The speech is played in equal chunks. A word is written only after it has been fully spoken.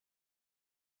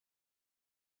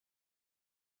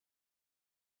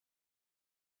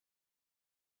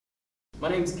My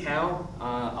name's Cal.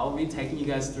 I'll be taking you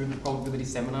guys through the probability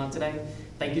seminar today.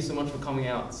 Thank you so much for coming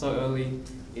out so early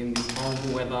in this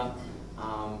horrible weather.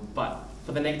 But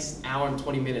for the next hour and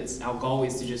 20 minutes, our goal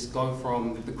is to just go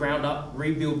from the ground up,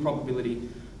 rebuild probability,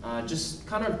 just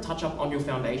kind of touch up on your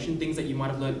foundation, things that you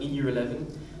might have learned in Year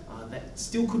 11 that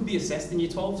still could be assessed in Year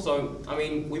 12. So, I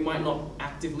mean, we might not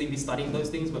actively be studying those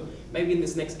things, but maybe in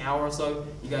this next hour or so,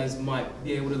 you guys might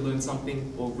be able to learn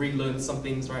something or relearn some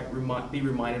things, right? Be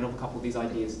reminded of a couple of these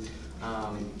ideas.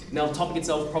 Now, the topic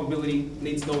itself, probability,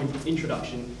 needs no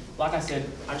introduction. Like I said,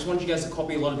 I just want you guys to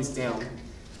copy a lot of this down.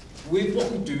 With what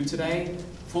we do today,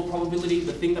 for probability,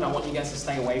 the thing that I want you guys to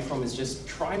stay away from is just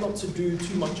try not to do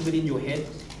too much of it in your head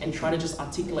and try to just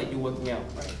articulate your working out,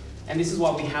 right? And this is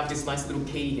why we have this nice little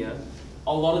key here.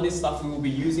 A lot of this stuff we will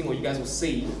be using, or you guys will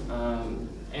see.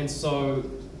 And so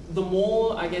the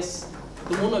more, I guess,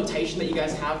 the more notation that you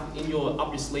guys have up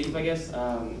your sleeve, I guess,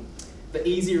 the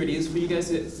easier it is for you guys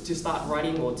to start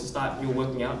writing or to start your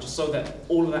working out, just so that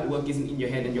all of that work isn't in your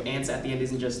head and your answer at the end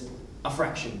isn't just a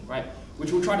fraction, right?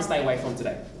 Which we'll try to stay away from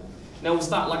today. Now we'll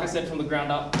start, like I said, from the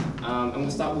ground up, and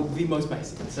we'll start with the most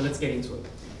basic. So let's get into it.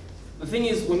 The thing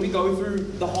is, when we go through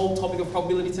the whole topic of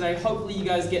probability today, hopefully you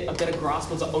guys get a better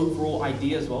grasp of the overall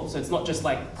idea as well. So it's not just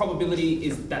like probability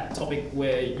is that topic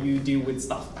where you deal with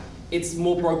stuff. It's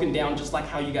more broken down, just like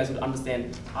how you guys would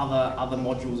understand other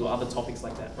modules or other topics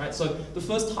like that, right? So the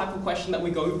first type of question that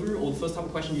we go through, or the first type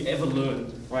of question you ever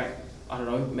learned, right? I don't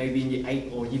know, maybe in Year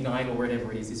 8 or Year 9 or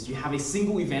whatever it is you have a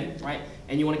single event, right?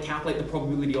 And you want to calculate the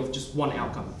probability of just one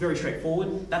outcome. Very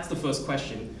straightforward. That's the first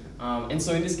question. And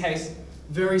so in this case,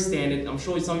 very standard. I'm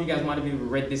sure some of you guys might have even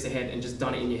read this ahead and just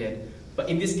done it in your head. But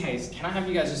in this case, can I have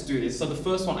you guys just do this? So the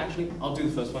first one, actually, I'll do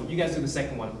the first one. You guys do the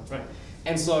second one, right?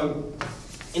 And so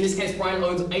in this case, Brian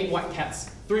owns 8 white cats,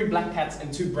 3 black cats,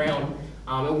 and 2 brown.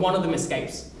 And one of them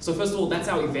escapes. So first of all, that's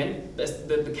our event, that's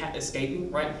the cat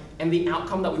escaping, right? And the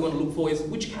outcome that we want to look for is,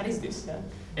 which cat is this? Yeah?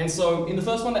 And so in the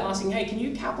first one, they're asking, hey, can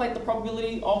you calculate the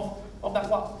probability of that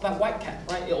white cat,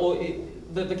 right? Or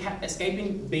the cat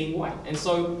escaping being white. And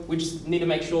so we just need to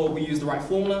make sure we use the right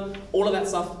formula. All of that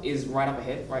stuff is right up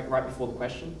ahead, right before the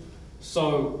question.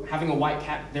 So having a white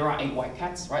cat, there are 8 white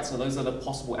cats, right? So those are the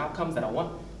possible outcomes that I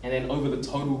want. And then over the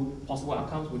total possible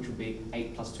outcomes, which would be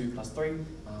 8 plus 2 plus 3.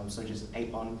 So just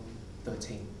 8 on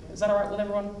 13. Is that all right with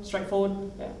everyone?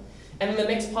 Straightforward? Yeah. And then the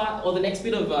next part, or the next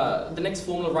bit of, the next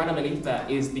formula right underneath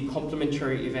that is the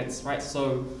complementary events, right?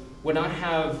 So when I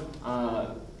have,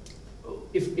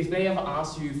 if they ever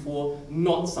ask you for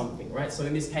not something, right? So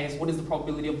in this case, what is the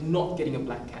probability of not getting a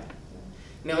black cat?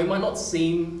 Now, it might not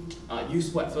seem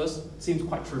useful at first, it seems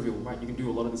quite trivial, right? You can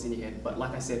do a lot of this in your head, but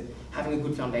like I said, having a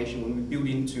good foundation when we build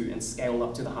into and scale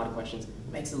up to the harder questions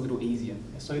makes it a little easier.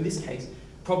 So in this case,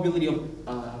 probability of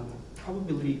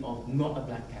not a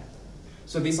black cat.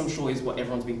 So this, I'm sure, is what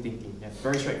everyone's been thinking. Yeah,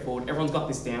 very straightforward. Everyone's got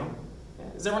this down. Yeah.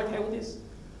 Is everyone okay with this?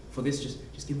 For this,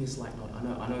 just give me a slight nod.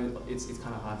 I know it's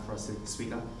kind of hard for us to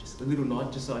speak up. Just a little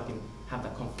nod, just so I can have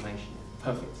that confirmation.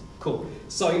 Perfect. Cool.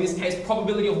 So in this case,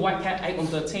 probability of white cat, 8 on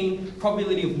 13.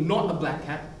 Probability of not a black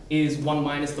cat is 1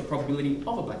 minus the probability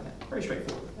of a black cat. Very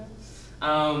straightforward.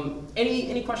 Yeah.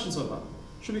 Any questions so far?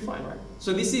 Should be fine, right?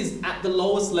 So this is at the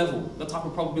lowest level, the type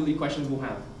of probability questions we'll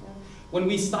have. When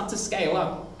we start to scale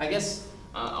up, I guess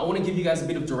I want to give you guys a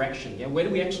bit of direction. Yeah, where do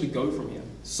we actually go from here?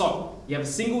 So you have a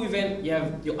single event,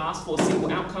 you're asked for a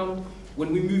single outcome.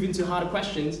 When we move into harder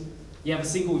questions, you have a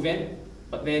single event,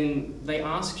 but then they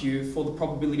ask you for the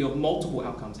probability of multiple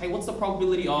outcomes. Hey, what's the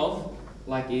probability of,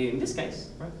 like in this case,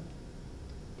 right?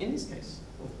 In this case.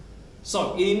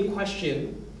 So in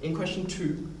question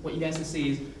 2, what you guys can see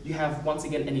is you have, once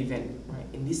again, an event, right?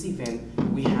 In this event,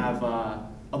 we have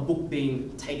a book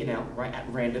being taken out, right, at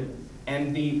random,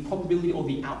 and the probability or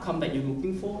the outcome that you're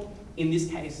looking for, in this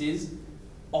case, is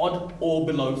odd or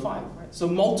below 5, right? So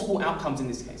multiple outcomes in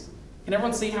this case. Can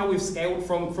everyone see how we've scaled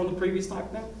from the previous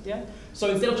type now? Yeah? So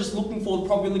instead of just looking for the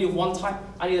probability of one type,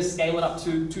 I need to scale it up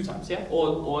to 2 types, yeah?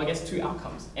 Or I guess 2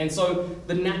 outcomes. And so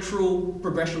the natural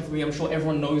progression for me, I'm sure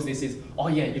everyone knows this, is, oh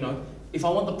yeah, you know, if I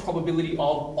want the probability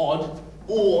of odd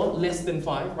or less than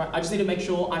 5, right, I just need to make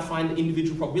sure I find the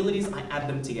individual probabilities, I add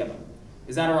them together.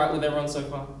 Is that all right with everyone so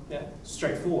far? Yeah?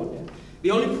 Straightforward, yeah? The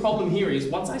only problem here is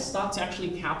once I start to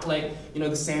actually calculate, you know,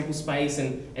 the sample space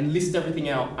and list everything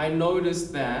out, I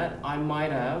noticed that I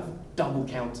might have double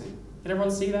counted. Can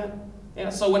everyone see that? Yeah,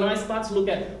 so when I start to look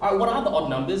at, all right, what are the odd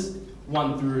numbers?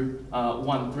 1 through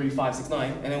 1, 3, 5, 6,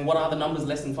 9. And then what are the numbers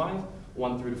less than 5?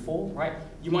 1 through to 4, right?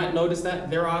 You might notice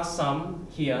that there are some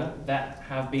here that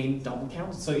have been double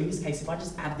counted. So in this case, if I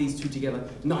just add these 2 together,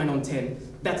 9 on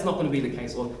 10, that's not going to be the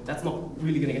case, or that's not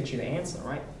really going to get you the answer,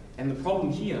 right? And the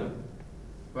problem here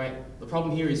right? The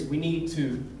problem here is we need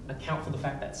to account for the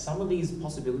fact that some of these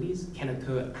possibilities can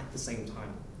occur at the same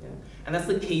time. Yeah? And that's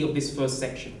the key of this first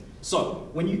section. So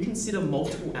when you consider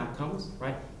multiple outcomes,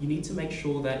 right, you need to make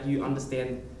sure that you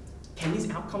understand, can these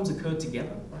outcomes occur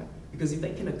together, right? Because if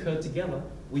they can occur together,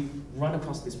 we run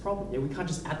across this problem. Yeah, we can't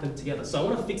just add them together. So I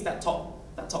want to fix that top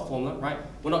formula, right?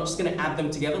 We're not just going to add them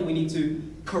together. We need to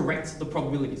correct the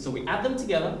probability. So we add them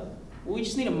together. We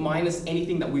just need to minus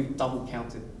anything that we've double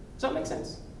counted. Does that make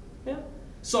sense? Yeah.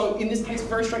 So in this case,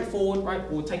 very straightforward, right?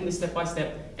 We're taking this step by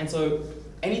step. And so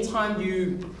anytime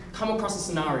you come across a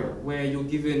scenario where you're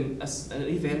given an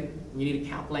event, you need to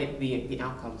calculate the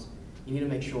outcomes. You need to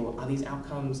make sure, are these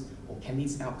outcomes, or can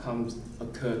these outcomes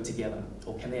occur together,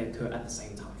 or can they occur at the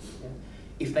same time? Yeah?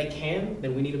 If they can,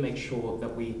 then we need to make sure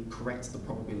that we correct the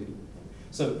probability.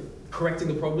 So correcting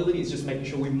the probability is just making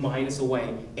sure we minus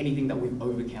away anything that we've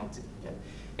overcounted. Yeah?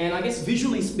 And I guess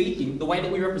visually speaking, the way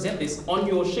that we represent this on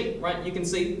your sheet, right, you can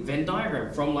see Venn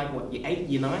diagram from like what, year 8,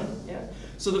 year 9? Yeah?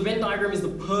 So the Venn diagram is the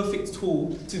perfect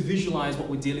tool to visualize what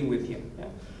we're dealing with here. Yeah?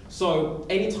 So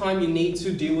anytime you need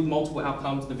to deal with multiple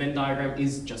outcomes, the Venn diagram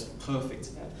is just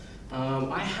perfect. Yeah?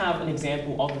 I have an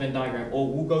example of the Venn diagram,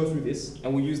 or we'll go through this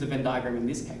and we'll use the Venn diagram in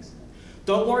this case.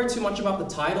 Don't worry too much about the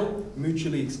title,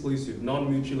 mutually exclusive,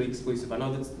 non-mutually exclusive. I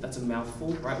know that's a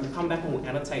mouthful, right? We'll come back and we'll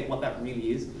annotate what that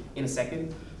really is in a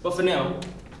second. But for now,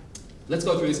 let's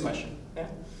go through this question. Yeah?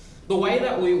 The way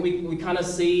that we kind of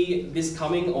see this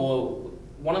coming, or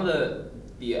one of the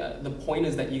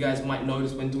pointers that you guys might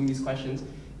notice when doing these questions,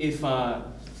 if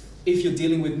you're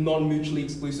dealing with non-mutually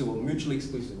exclusive or mutually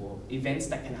exclusive or events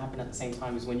that can happen at the same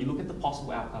time, is when you look at the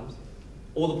possible outcomes,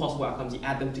 all the possible outcomes, you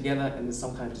add them together and there's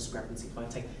some kind of discrepancy. If I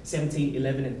take 17,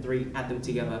 11, and 3, add them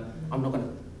together, I'm not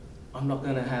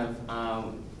gonna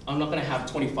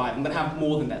have 25. I'm gonna have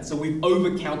more than that. So we've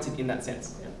overcounted in that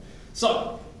sense. Yeah.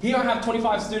 So here I have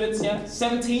 25 students. Yeah,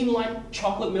 17 like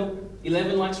chocolate milk,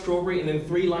 11 like strawberry, and then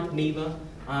 3 like neither.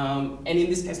 And in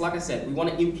this case, like I said, we want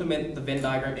to implement the Venn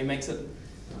diagram. It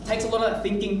takes a lot of that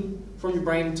thinking from your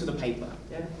brain to the paper.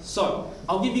 Yeah? So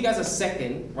I'll give you guys a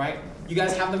second, right? You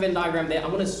guys have the Venn diagram there. I'm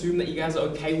going to assume that you guys are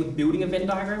okay with building a Venn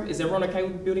diagram. Is everyone okay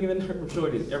with building a Venn diagram? I'm sure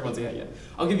it is. Everyone's here, yeah.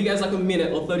 I'll give you guys like a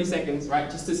minute or 30 seconds, right?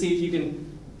 Just to see if you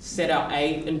can set out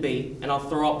A and B, and I'll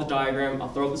throw up the diagram,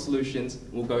 I'll throw up the solutions,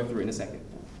 and we'll go through in a second.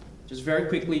 Just very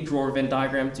quickly draw a Venn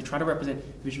diagram to try to represent,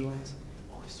 visualize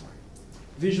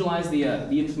the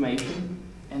information,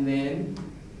 and then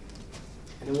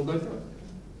we'll go through it.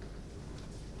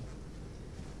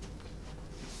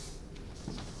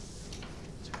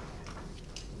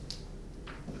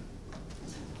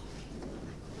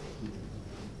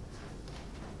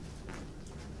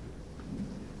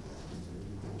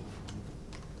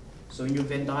 So in your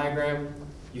Venn diagram,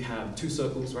 you have 2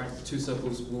 circles, right? 2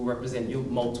 circles will represent your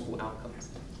multiple outcomes.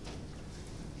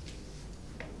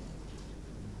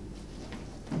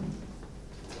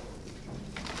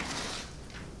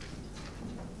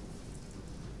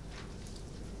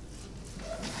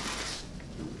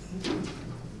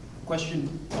 Question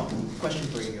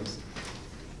 3, girls.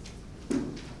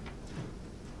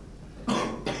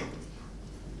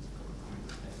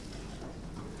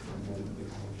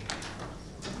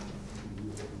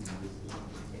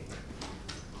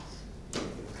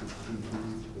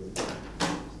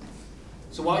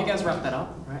 So while you guys wrap that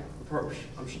up, right?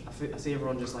 I see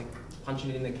everyone just like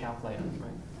punching it in the calculator,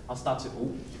 right? I'll start to, a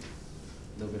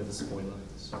little bit of a spoiler,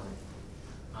 sorry.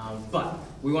 But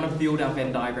we want to build our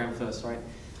Venn diagram first, right?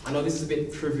 I know this is a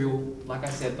bit trivial. Like I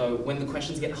said though, when the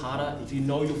questions get harder, if you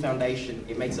know your foundation,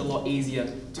 it makes it a lot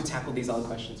easier to tackle these other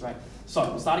questions, right? So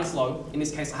I'm starting slow. In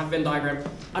this case, I have a Venn diagram.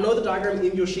 I know the diagram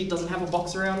in your sheet doesn't have a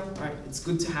box around, right? It's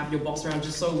good to have your box around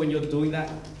just so when you're doing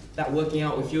that working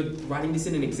out, if you're writing this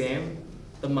in an exam,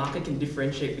 the marker can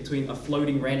differentiate between a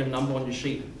floating random number on your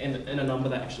sheet and a number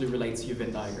that actually relates to your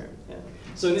Venn diagram. Yeah?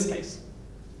 So in this case,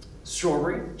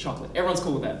 strawberry, chocolate. Everyone's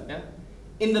cool with that, yeah?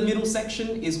 In the middle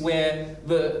section is where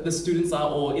the students are,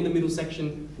 or in the middle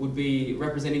section would be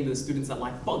representing the students that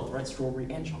like both, right?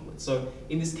 Strawberry and chocolate. So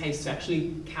in this case, to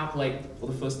actually calculate, or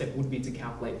the first step would be to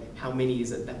calculate how many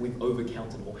is it that we've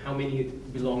overcounted, or how many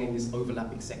belong in this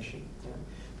overlapping section. Yeah?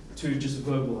 To just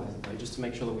verbalize it, right? Just to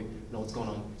make sure that we know what's going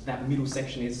on. That middle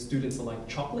section is students that like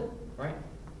chocolate, right?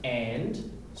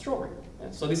 And strawberry.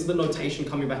 Yeah? So this is the notation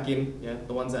coming back in, yeah?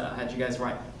 The ones that I had you guys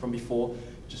write from before.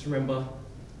 Just remember,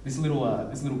 this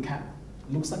little cap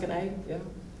looks like an A, yeah?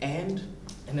 And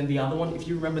then the other one, if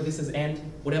you remember this as and,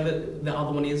 whatever the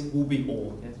other one is, will be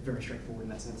or. Yeah, it's very straightforward in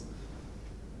that sense.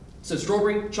 So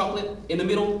strawberry, chocolate, in the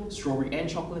middle, strawberry and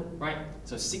chocolate, right?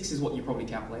 So 6 is what you probably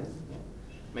calculated. Yeah.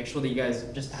 Make sure that you guys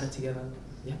just add it together.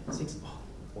 Yeah, 6,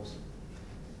 awesome.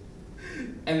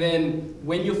 And then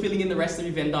when you're filling in the rest of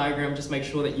your Venn diagram, just make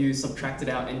sure that you subtract it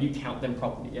out and you count them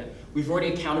properly. Yeah, we've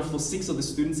already accounted for 6 of the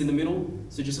students in the middle,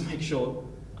 so just make sure,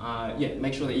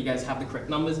 make sure that you guys have the correct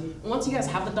numbers. And once you guys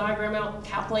have the diagram out,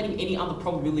 calculating any other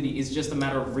probability is just a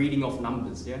matter of reading off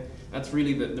numbers. Yeah, that's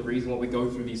really the reason why we go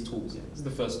through these tools. Yeah, this is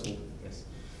the first tool. Yes.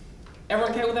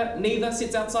 Everyone okay with that? Neither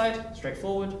sits outside.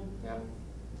 Straightforward. Yeah.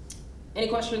 Any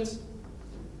questions?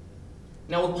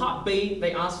 Now with part B,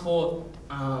 they ask for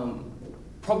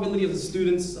probability of the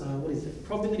students, what is it?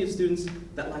 Probability of students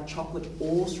that like chocolate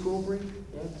or strawberry.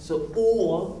 Yeah? So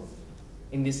or,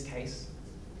 in this case,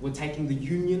 we're taking the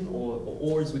union,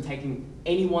 or is we're taking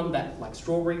anyone that likes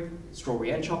strawberry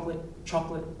and chocolate,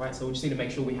 right? So we just need to make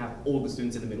sure we have all the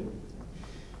students in the middle.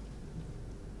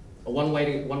 One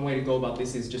way to go about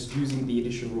this is just using the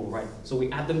addition rule, right? So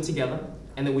we add them together,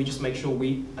 and then we just make sure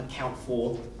we account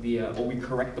for the, or we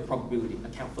correct the probability,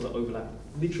 account for the overlap.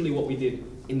 Literally what we did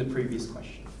in the previous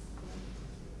question.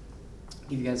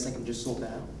 Give you guys a second to just sort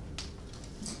that out.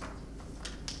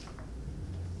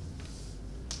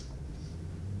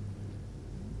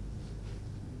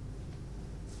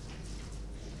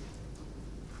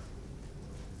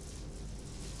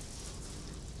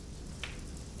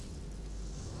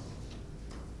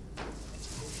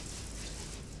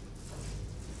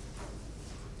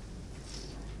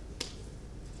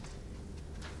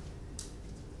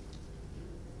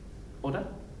 Order?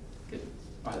 Good.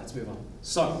 All right, let's move on.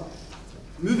 So,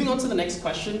 moving on to the next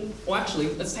question, or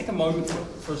actually, let's take a moment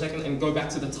for a second and go back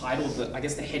to the title of the, I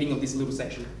guess, the heading of this little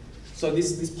section. So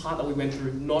this part that we went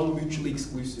through, non-mutually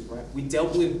exclusive, right? We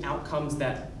dealt with outcomes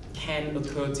that can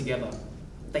occur together.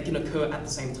 They can occur at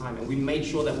the same time, and we made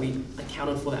sure that we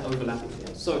accounted for that overlapping.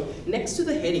 So next to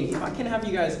the heading, if I can have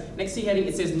you guys, next to the heading,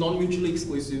 it says non-mutually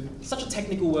exclusive. Such a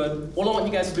technical word. All I want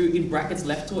you guys to do in brackets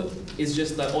left to it is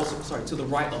just, to the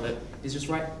right of it, is just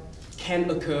write can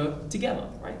occur together,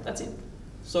 right? That's it.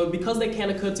 So because they can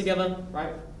occur together,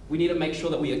 right, we need to make sure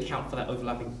that we account for that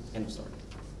overlapping. End of story.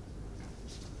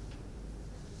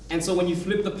 And so when you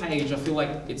flip the page, I feel like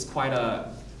it's quite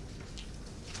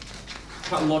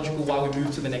logical why we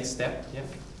move to the next step. Yeah.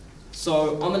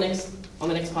 So on the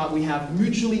next part, we have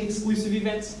mutually exclusive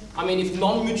events. I mean, if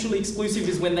non-mutually exclusive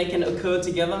is when they can occur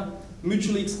together,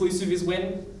 mutually exclusive is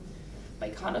when they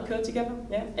can't occur together.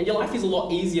 Yeah. And your life is a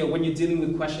lot easier when you're dealing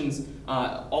with questions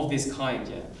of this kind.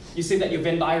 Yeah. You see that your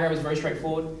Venn diagram is very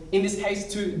straightforward. In this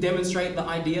case, to demonstrate the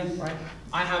idea, right?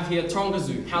 I have here Taronga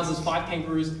Zoo houses 5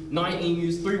 kangaroos, 9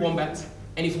 emus, 3 wombats,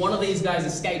 and if one of these guys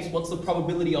escapes, what's the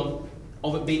probability of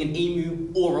it being an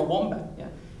emu or a wombat? Yeah?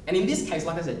 And in this case,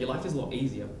 like I said, your life is a lot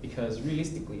easier because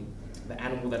realistically, the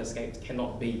animal that escaped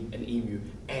cannot be an emu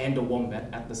and a wombat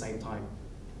at the same time.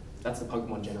 That's the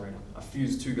Pokemon generator. I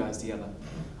fused 2 guys together.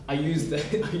 I used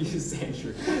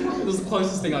Sandshrew. It was the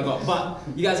closest thing I got, but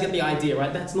you guys get the idea,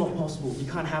 right? That's not possible.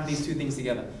 You can't have these 2 things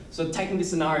together. So taking this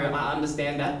scenario, I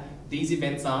understand that these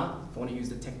events are, if I want to use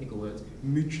the technical words,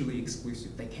 mutually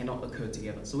exclusive. They cannot occur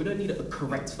together. So we don't need to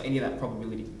correct for any of that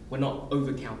probability. We're not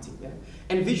overcounting. Yeah?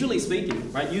 And visually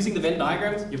speaking, right, using the Venn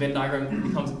diagrams, your Venn diagram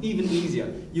becomes even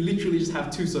easier. You literally just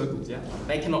have 2 circles. Yeah?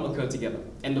 They cannot occur together.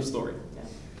 End of story. Yeah?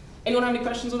 Anyone have any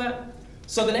questions with that?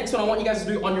 So the next one I want you guys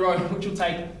to do on your own, which will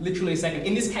take literally a second.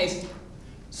 In this case,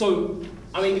 so,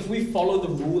 I mean, if we follow the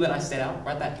rule that I set out,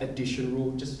 right, that addition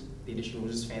rule, the addition rule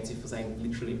is just fancy for saying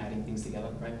literally adding things together,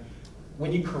 right?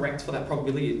 When you correct for that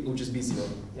probability, it will just be 0,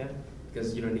 yeah?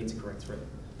 Because you don't need to correct for it.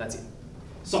 That's it.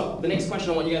 So, the next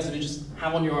question I want you guys to do, just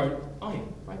have on your own, oh yeah,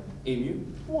 right? Emu,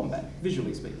 wombat,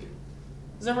 visually speaking.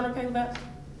 Is everyone okay with that?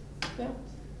 Yeah?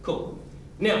 Cool.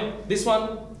 Now, this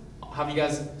one, I'll have you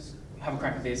guys have a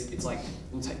crack at this. It's like,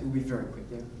 it'll be very quick,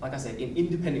 yeah? Like I said, in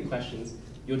independent questions,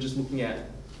 you're just looking at,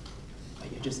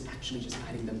 you're just actually just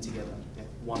adding them together, yeah?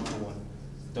 1 to 1.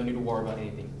 Don't need to worry about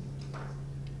anything.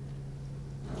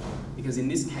 Because in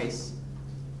this case,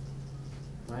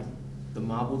 right, the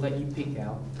marble that you pick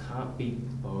out can't be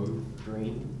both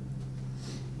green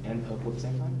and purple at the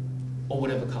same time, or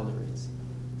whatever color it is.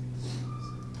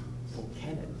 Or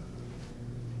can it?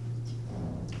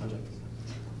 I'm joking.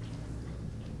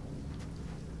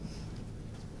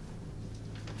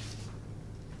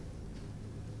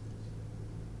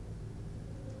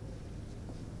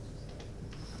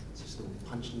 It's just a little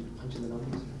punch in the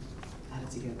numbers, add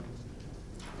it together.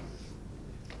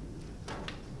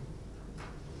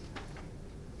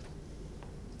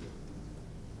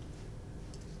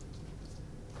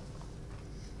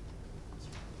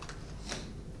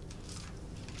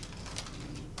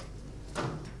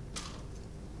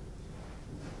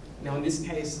 Now in this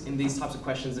case, in these types of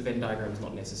questions, the Venn diagram is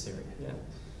not necessary. Yeah?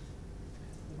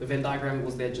 The Venn diagram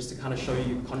was there just to kind of show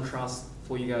you contrast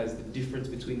for you guys the difference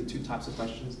between the two types of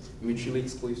questions, mutually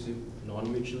exclusive,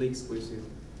 non-mutually exclusive.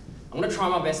 I'm going to try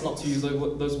my best not to use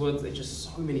those words, they're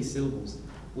just so many syllables.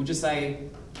 We'll just say,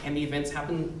 can the events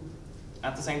happen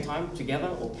at the same time, together,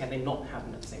 or can they not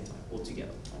happen at the same time, or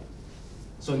together? Right?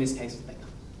 So in this case, they come.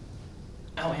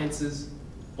 Our answers,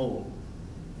 oh,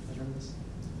 did I remember this?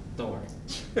 Don't worry.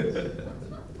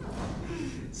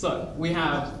 So we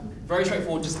have, very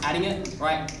straightforward, just adding it,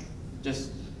 right?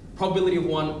 Just probability of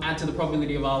one, add to the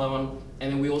probability of the other one,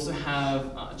 and then we also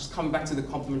have, just coming back to the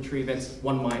complementary events,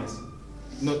 1 minus.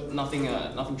 Nothing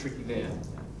tricky there.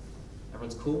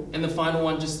 Everyone's cool. And the final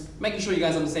one, just making sure you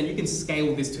guys understand, you can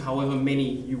scale this to however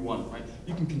many you want, right?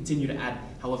 You can continue to add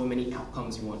however many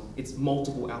outcomes you want. It's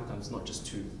multiple outcomes, not just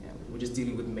 2. Yeah? We're just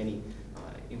dealing with many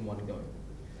in one go.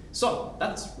 So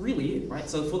that's really it, right?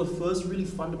 So for the first really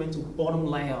fundamental bottom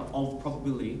layer of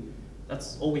probability,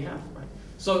 that's all we have, right?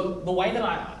 So the way that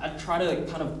I try to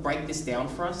kind of break this down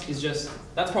for us is just,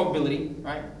 that's probability,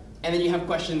 right? And then you have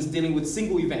questions dealing with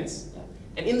single events. Yeah?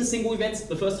 And in the single events,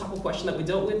 the first type of question that we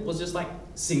dealt with was just like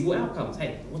single outcomes.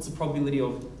 Hey, what's the probability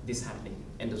of this happening?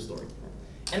 End of story.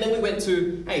 Right? And then we went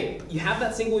to, hey, you have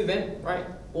that single event, right?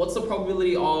 What's the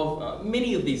probability of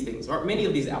many of these things, right? Many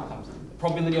of these outcomes.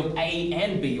 Probability of A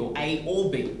and B, or A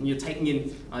or B, and you're taking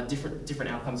in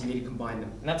different outcomes, you need to combine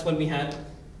them. And that's when we had,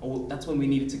 or that's when we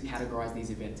needed to categorize these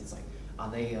events. It's like,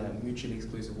 are they mutually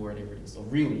exclusive or whatever it is? Or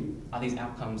really, are these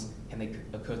outcomes, can they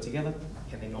occur together?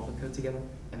 Can they not occur together?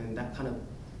 And then that kind of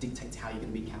dictates how you're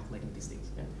going to be calculating these things.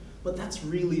 Yeah? But that's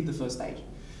really the first stage.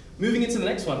 Moving into the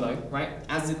next one though, right?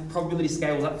 As the probability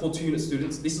scales up for 2-unit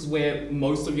students, this is where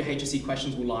most of your HSC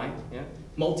questions will lie. Yeah?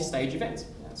 Multi-stage events.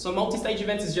 So multi-stage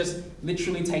events is just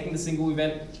literally taking the single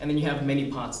event and then you have many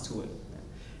parts to it.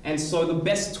 And so the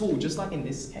best tool, just like in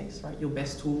this case, right? Your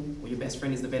best tool or your best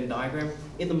friend is the Venn diagram.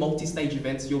 In the multi-stage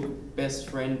events, your best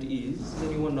friend is, does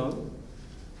anyone know?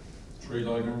 Tree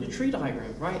diagram. Your tree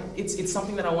diagram, right? It's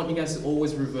something that I want you guys to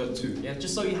always revert to. Yeah,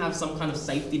 just so you have some kind of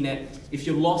safety net. If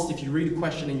you're lost, if you read a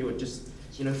question and you're just,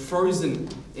 you know, frozen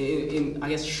in I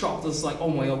guess, shocked, it's like, oh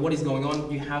my God, what is going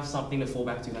on? You have something to fall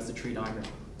back to. That's the tree diagram.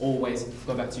 Always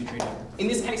go back to your tree diagram. In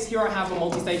this case here, I have a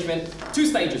multi-stage event, 2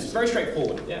 stages, very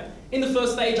straightforward. Yeah. In the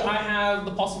first stage, I have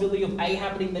the possibility of A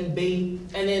happening, then B,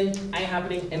 and then A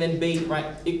happening, and then B, right?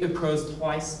 It occurs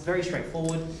twice, very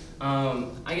straightforward.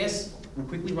 I guess we'll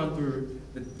quickly run through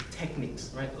the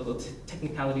techniques, right? Or the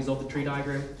technicalities of the tree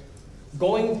diagram.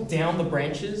 Going down the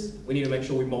branches, we need to make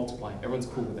sure we multiply. Everyone's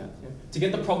cool with that. Yeah? To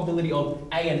get the probability of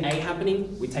A and A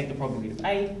happening, we take the probability of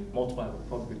A, multiply the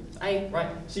probability of A, right?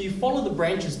 So you follow the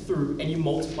branches through and you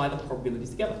multiply the probabilities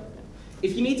together.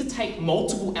 If you need to take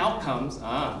multiple outcomes,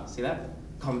 see that?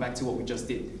 Coming back to what we just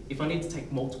did. If I need to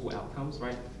take multiple outcomes,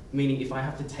 right? Meaning if I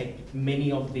have to take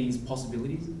many of these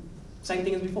possibilities, same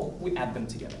thing as before, we add them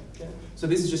together. Okay? So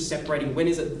this is just separating when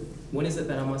is it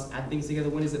that I must add things together,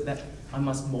 when is it that I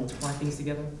must multiply things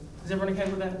together. Is everyone okay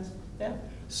with that? Yeah?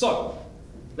 So,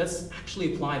 let's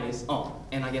actually apply this. Oh,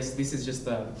 and I guess this is just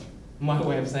my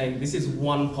way of saying this is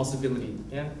one possibility.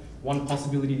 Yeah? One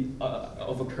possibility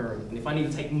of occurring. And if I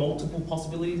need to take multiple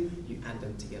possibilities, you add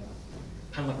them together.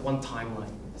 Kind of like one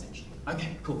timeline, essentially.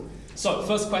 Okay, cool. So,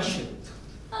 first question.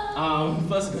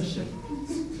 First question.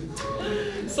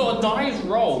 So a die is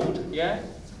rolled, yeah,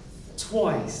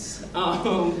 twice.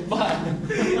 But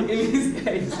in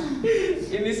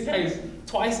this case,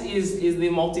 twice is the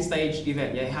multi-stage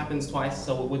event. Yeah, it happens twice.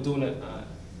 So we're doing it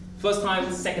first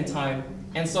time, second time.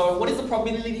 And so what is the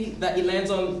probability that it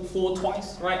lands on for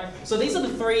twice, right? So these are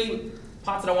the 3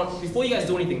 parts that I want. Before you guys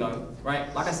do anything though,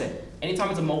 right? Like I said, anytime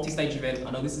it's a multi-stage event,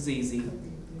 I know this is easy.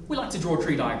 We like to draw a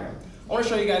tree diagram. I want to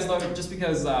show you guys though, just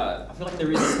because I feel like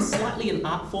there is slightly an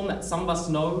art form that some of us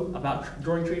know about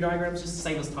drawing tree diagrams, just to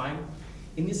save us time.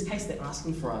 In this case, they're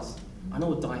asking for us. I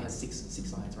know a die has six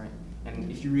sides, right?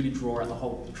 And if you really draw out the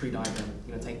whole tree diagram, it's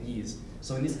going to take years.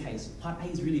 So in this case, part A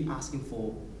is really asking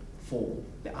for 4.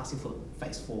 They're asking for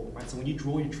phase 4, right? So when you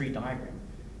draw your tree diagram,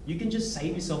 you can just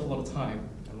save yourself a lot of time.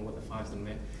 I don't know what the 5's done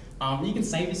there. You can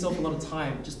save yourself a lot of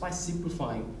time just by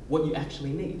simplifying what you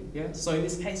actually need. Yeah. So in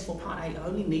this case, for part A, I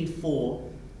only need 4,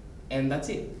 and that's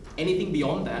it. Anything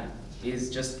beyond that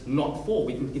is just not 4.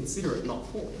 We can consider it not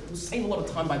 4. We'll save a lot of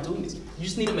time by doing this. You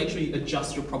just need to make sure you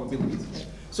adjust your probabilities. Okay?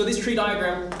 So this tree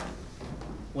diagram,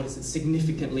 what is it?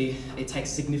 It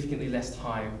takes significantly less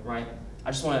time, right?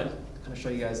 I just want to kind of show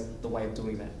you guys the way of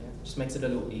doing that. Yeah? Just makes it a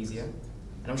little easier.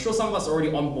 And I'm sure some of us are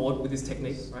already on board with this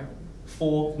technique, right?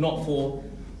 4, not 4.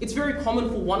 It's very common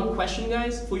for one question,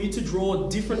 guys, for you to draw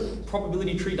different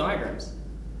probability tree diagrams,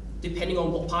 depending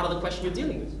on what part of the question you're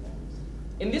dealing with.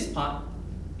 In this part,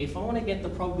 if I want to get the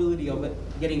probability of it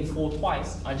getting 4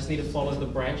 twice, I just need to follow the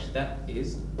branch that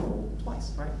is 4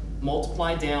 twice, right?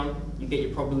 Multiply down, you get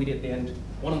your probability at the end.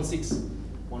 1 on 6,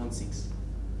 1 on 6.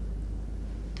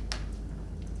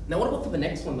 Now what about for the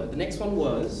next one though? The next one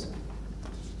was,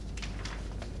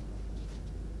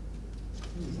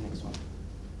 here's the next one.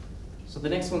 So the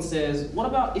next one says, what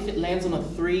about if it lands on a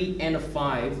 3 and a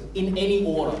 5 in any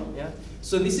order? Yeah.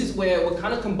 So this is where we're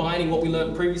kind of combining what we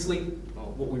learned previously, or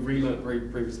what we relearned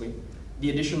previously,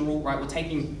 the addition rule, right? We're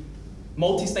taking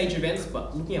multi-stage events,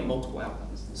 but looking at multiple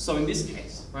outcomes. So in this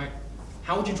case, right,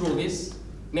 how would you draw this?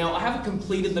 Now I haven't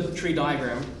completed the tree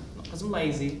diagram, not because I'm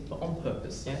lazy, but on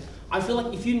purpose. Yeah. I feel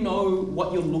like if you know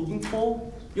what you're looking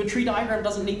for, your tree diagram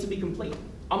doesn't need to be complete.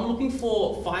 I'm looking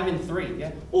for 5 and 3.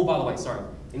 Yeah. Oh, by the way, sorry.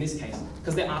 In this case,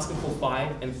 because they're asking for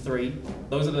 5 and 3,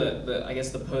 those are the I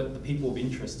guess the people of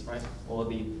interest, right? Or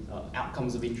the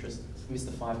outcomes of interest,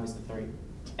 Mr. 5, Mr. 3.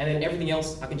 And then everything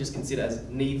else I can just consider as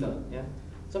neither, yeah?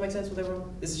 Does that make sense with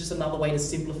everyone? This is just another way to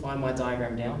simplify my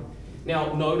diagram down.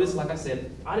 Now notice, like I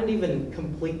said, I didn't even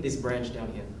complete this branch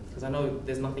down here, because I know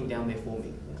there's nothing down there for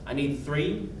me. I need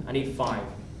 3, I need 5.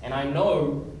 And I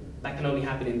know that can only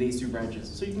happen in these 2 branches.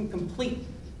 So you can complete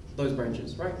those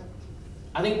branches, right?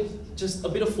 I think just a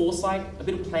bit of foresight, a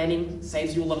bit of planning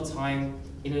saves you a lot of time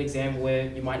in an exam where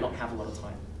you might not have a lot of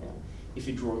time, yeah, if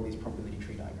you're drawing these probability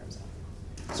tree diagrams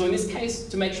out. So in this case,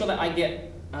 to make sure that I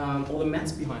get all the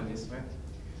maths behind this, right?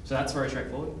 So that's very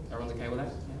straightforward. Everyone's okay with that?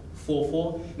 Yeah. 4,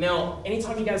 4. Now,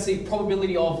 anytime you guys see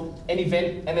probability of an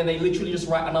event and then they literally just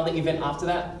write another event after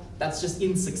that, that's just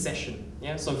in succession.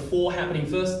 Yeah. So 4 happening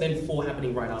first, then 4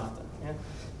 happening right after. Yeah.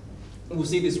 And we'll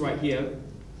see this right here.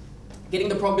 Getting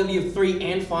the probability of 3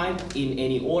 and 5 in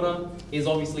any order is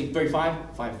obviously 3,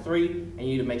 5, 5, 3, and you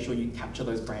need to make sure you capture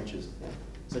those branches. Yeah?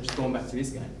 So just going back to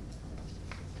this guy.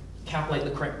 Calculate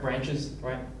the correct branches,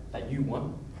 right, that you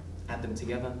want, add them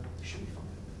together, it should be fine.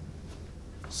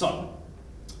 So,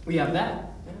 we have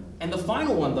that. Yeah? And the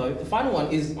final one though, the final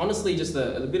one is honestly just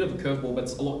a bit of a curveball, but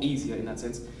it's a lot easier in that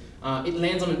sense. It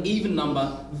lands on an even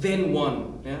number, then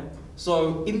 1. Yeah?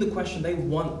 So in the question, they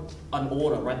want an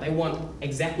order, right? They want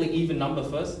exactly even number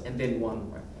first and then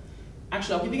 1, right?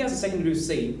 Actually, I'll give you guys a second to do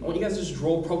C. I want you guys to just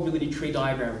draw a probability tree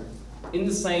diagram in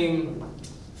the same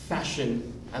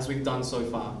fashion as we've done so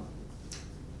far.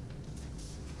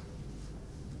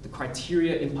 The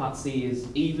criteria in part C is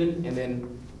even and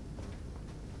then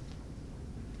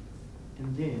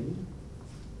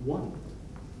 1.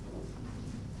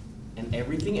 And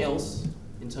everything else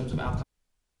in terms of outcome.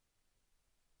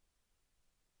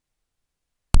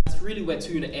 Really where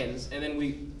 2 unit ends, and then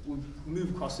we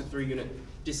move across to 3 unit,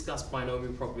 discuss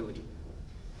binomial probability.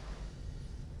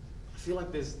 I feel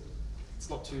like it's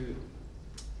not too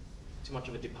much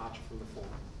of a departure from before.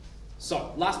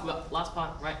 So last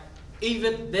part, right?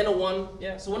 Even, then a 1.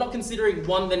 Yeah. So we're not considering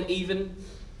 1 then even.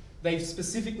 They've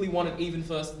specifically wanted even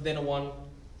first, then a 1.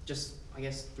 Just I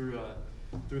guess through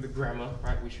the grammar,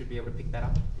 right? We should be able to pick that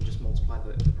up and just multiply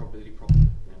the probability properly.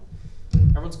 Yeah.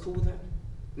 Everyone's cool with that?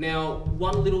 Now,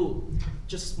 one little,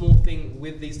 just small thing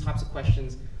with these types of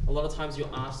questions, a lot of times you're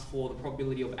asked for the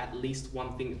probability of at least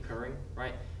one thing occurring,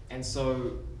 right? And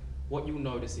so what you'll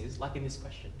notice is, like in this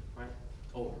question, right?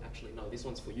 Oh, actually, no, this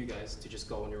one's for you guys to just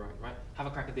go on your own, right? Have a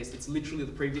crack at this. It's literally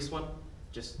the previous one,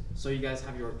 just so you guys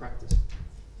have your own practice.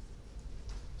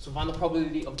 So find the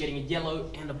probability of getting a yellow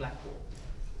and a black ball,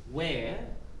 where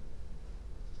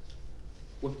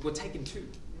we're taking 2.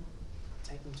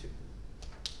 Taking 2.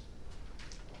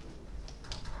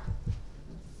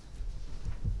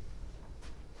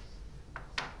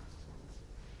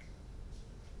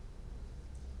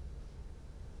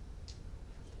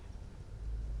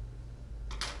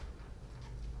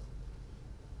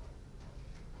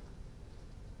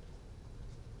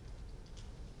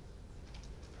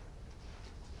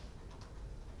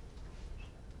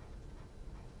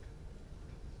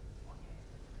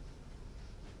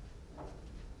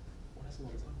 All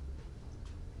the time.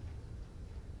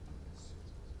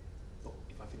 Oh,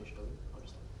 if I finish early, I'll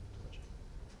just touch it.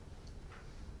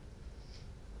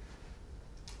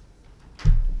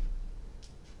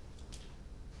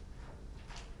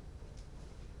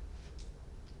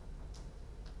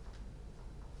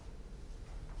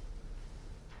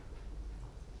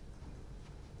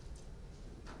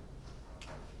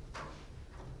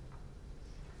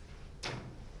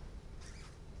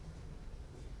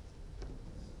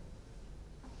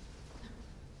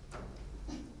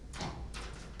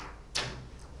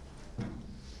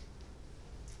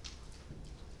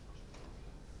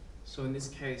 So in this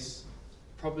case,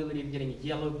 probability of getting a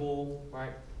yellow ball,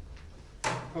 right?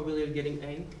 Probability of getting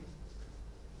a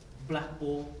black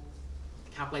ball,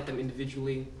 calculate them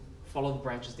individually, follow the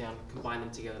branches down, combine them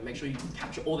together, make sure you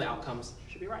capture all the outcomes,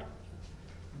 should be right.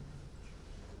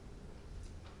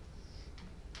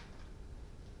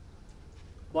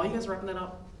 While you guys are wrapping that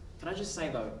up, can I just say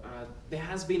though, there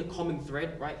has been a common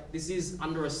thread, right? This is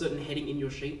under a certain heading in your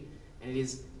sheet, and it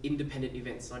is independent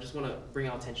events. So I just want to bring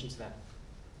our attention to that.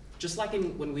 Just like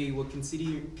when we were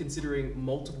considering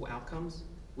multiple outcomes,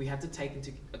 we had to take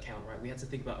into account, right? We had to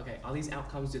think about, okay, are these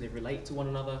outcomes, do they relate to one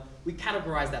another? We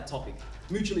categorize that topic.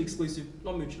 Mutually exclusive,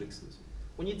 not mutually exclusive.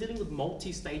 When you're dealing with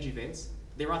multi-stage events,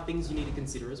 there are things you need to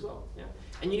consider as well. Yeah?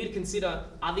 And you need to consider,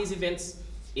 are these events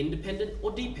independent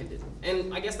or dependent?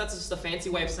 And I guess that's just a fancy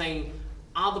way of saying,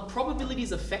 are the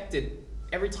probabilities affected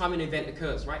every time an event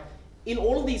occurs, right? In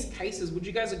all of these cases, would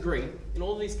you guys agree, in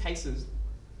all of these cases,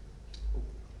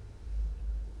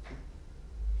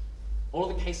 all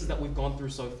of the cases that we've gone through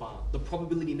so far, the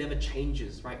probability never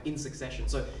changes, right, in succession.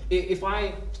 So if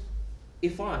I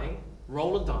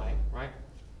roll a die, right,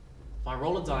 if I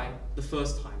roll a die the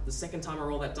first time, the second time I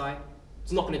roll that die,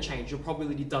 it's not going to change. Your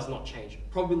probability does not change.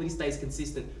 Probability stays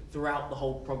consistent throughout the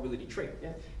whole probability tree.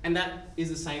 Yeah? And that is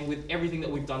the same with everything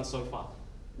that we've done so far,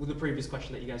 with the previous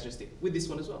question that you guys just did, with this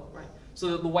one as well, right?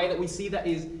 So the way that we see that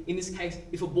is, in this case,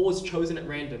 if a ball is chosen at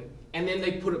random and then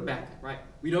they put it back, right?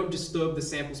 We don't disturb the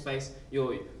sample space,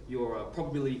 your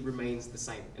probability remains the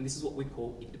same. And this is what we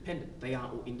call independent. They are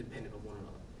all independent of one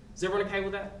another. Is everyone okay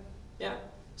with that? Yeah?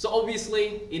 So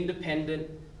obviously, independent,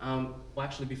 well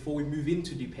actually before we move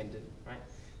into dependent, right?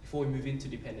 Before we move into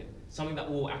dependent, something that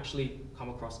we'll actually come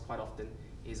across quite often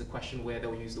is a question where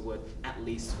they'll use the word at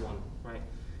least one, right?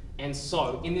 And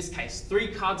so, in this case, 3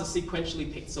 cards are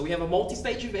sequentially picked. So we have a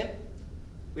multi-stage event,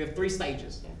 we have 3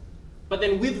 stages, yeah? But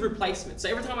then with replacement. So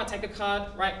every time I take a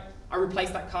card, right, I replace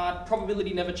that card,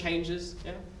 probability never changes,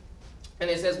 yeah? And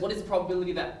it says, what is the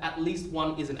probability that at least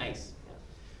one is an ace? Yeah?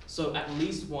 So at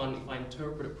least one, if I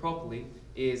interpret it properly,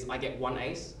 is I get 1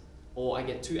 ace, or I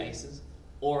get 2 aces,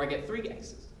 or I get 3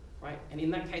 aces, right? And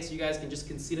in that case, you guys can just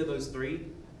consider those 3,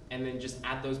 and then just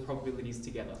add those probabilities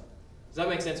together. Does that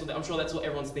make sense? I'm sure that's what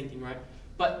everyone's thinking, right?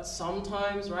 But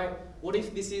sometimes, right, what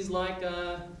if this is like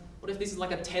a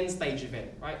 10-stage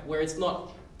event, right? Where it's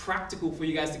not practical for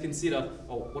you guys to consider,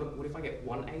 oh, what if I get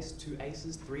 1 ace, 2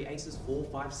 aces, 3 aces, 4,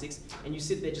 5, 6, and you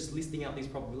sit there just listing out these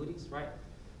probabilities, right?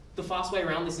 The fast way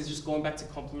around this is just going back to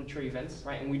complementary events,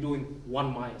 right? And we're doing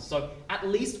 1 minus. So at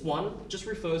least 1 just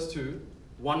refers to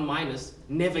 1 minus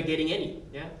never getting any,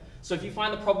 yeah? So if you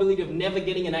find the probability of never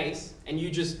getting an ace, and you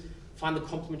just find the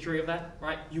complementary of that,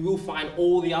 right? You will find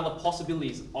all the other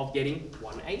possibilities of getting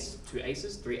 1 ace, 2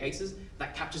 aces, 3 aces.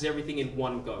 That captures everything in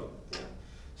one go. Yeah?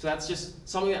 So that's just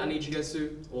something that I need you guys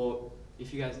to, or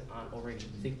if you guys aren't already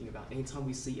thinking about, anytime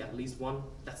we see at least 1,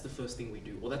 that's the first thing we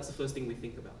do, or that's the first thing we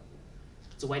think about.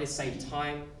 It's a way to save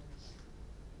time.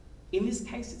 In this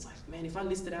case, it's like, man, if I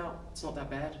list it out, it's not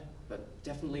that bad. But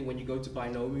definitely when you go to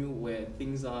binomial, where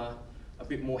things are a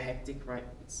bit more hectic, right?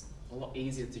 It's a lot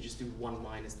easier to just do 1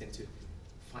 minus than to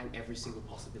find every single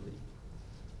possibility.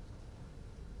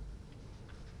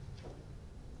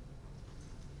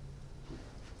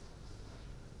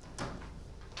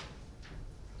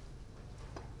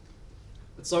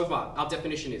 But so far, our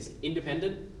definition is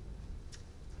independent,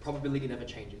 probability never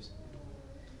changes.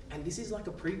 And this is like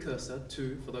a precursor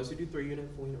to, for those who do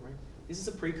 3-unit, 4-unit, right? This is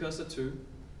a precursor to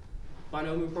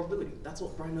binomial probability. That's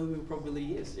what binomial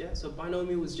probability is, yeah? So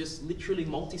binomial is just literally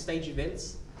multi-stage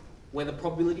events where the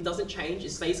probability doesn't change,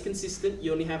 it stays consistent,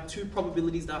 you only have 2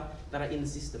 probabilities that are in the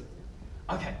system.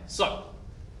 Okay, so,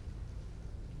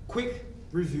 quick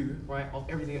review, right, of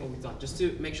everything that we've done, just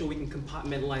to make sure we can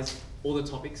compartmentalize all the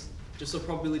topics, just so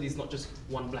probability is not just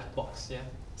one black box, yeah?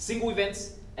 Single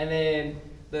events, and then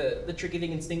the tricky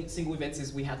thing in single events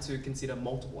is we had to consider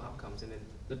multiple outcomes, and then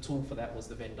the tool for that was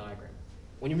the Venn diagram.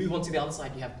 When you move on to the other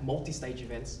side, you have multi-stage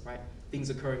events, right? Things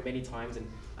occurring many times, and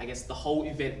I guess the whole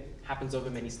event happens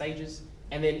over many stages.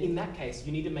 And then in that case,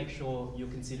 you need to make sure you're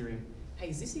considering, hey,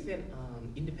 is this event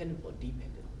independent or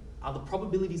dependent? Are the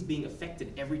probabilities being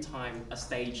affected every time a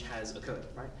stage has occurred,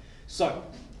 right? So,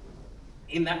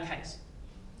 in that case,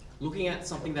 looking at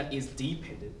something that is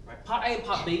dependent, right? Part A and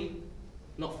part B,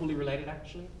 not fully related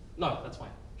actually. No, that's fine.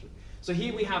 So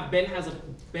here we have Ben has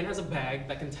a bag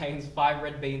that contains 5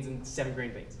 red beans and 7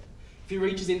 green beans. If he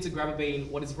reaches in to grab a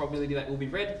bean, what is the probability that will be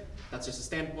red? That's just a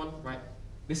standard one, right?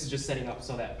 This is just setting up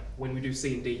so that when we do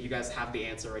C and D, you guys have the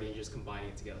answer already and you're just combining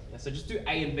it together. Yeah, so just do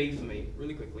A and B for me,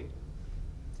 really quickly.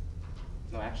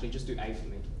 No, actually just do A for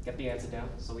me. Get the answer down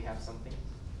so we have something.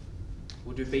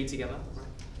 We'll do B together, right?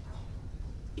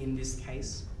 In this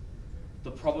case,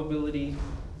 the probability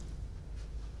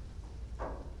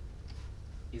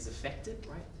is affected,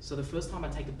 right? So the first time I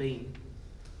take a bean,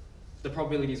 the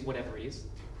probability is whatever it is.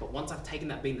 But once I've taken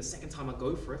that bean, the second time I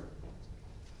go for it,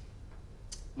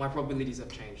 my probabilities have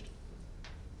changed.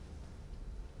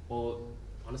 Or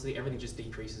honestly, everything just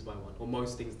decreases by 1, or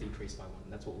most things decrease by 1.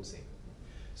 That's what we'll see.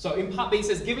 So in part B, it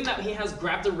says, given that he has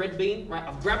grabbed a red bean, right?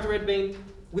 I've grabbed a red bean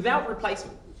without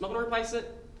replacement. Not going to replace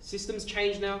it. System's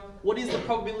changed now. What is the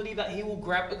probability that he will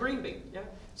grab a green bean? Yeah.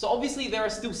 So obviously there are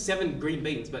still 7 green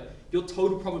beans, but your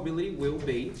total probability will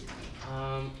be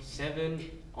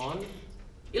 7 on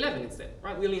 11 instead,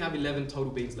 right? We only have 11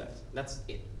 total beans left. That's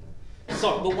it.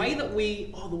 So the way that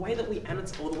we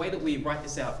annotate, or the way that we write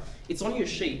this out, it's on your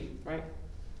sheet, right?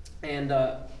 And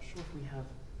not sure if we have.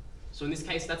 So in this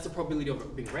case, that's the probability of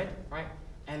it being red, right?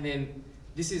 And then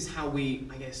this is how we,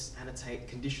 I guess, annotate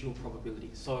conditional probability.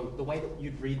 So the way that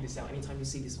you'd read this out, anytime you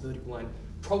see this vertical line,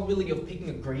 probability of picking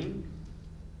a green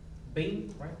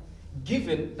bean, right?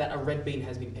 Given that a red bean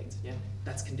has been picked, yeah?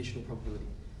 That's conditional probability.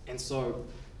 And so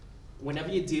whenever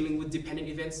you're dealing with dependent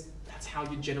events, that's how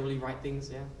you generally write things,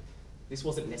 yeah? This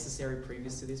wasn't necessary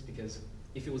previous to this because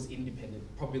if it was independent,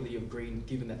 probability of green,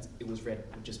 given that it was red,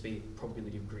 would just be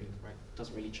probability of green, right?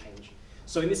 Doesn't really change.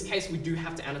 So in this case, we do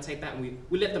have to annotate that, and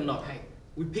we let them know, hey,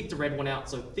 we picked a red one out,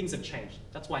 so things have changed.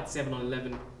 That's why it's 7 on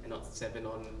 11 and not 7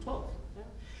 on 12. Yeah?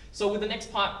 So with the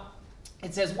next part,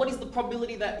 it says, what is the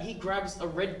probability that he grabs a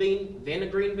red bean, then a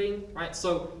green bean, right?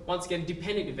 So once again,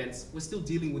 dependent events, we're still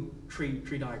dealing with tree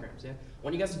diagrams, yeah? I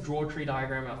want you guys to draw a tree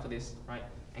diagram out for this, right?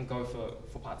 And go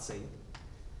for part C.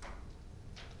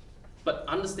 But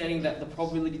understanding that the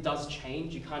probability does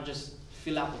change, you can't just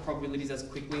fill out the probabilities as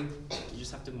quickly. You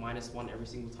just have to -1 every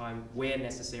single time where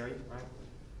necessary, right?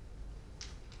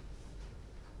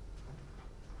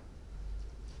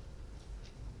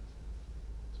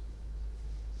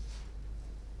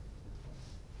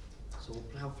 So we'll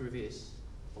plow through this,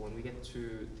 but when we get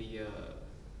to the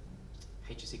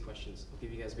HSC questions, I'll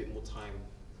give you guys a bit more time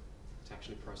to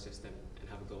actually process them and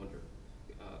have a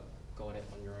go at it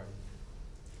on your own.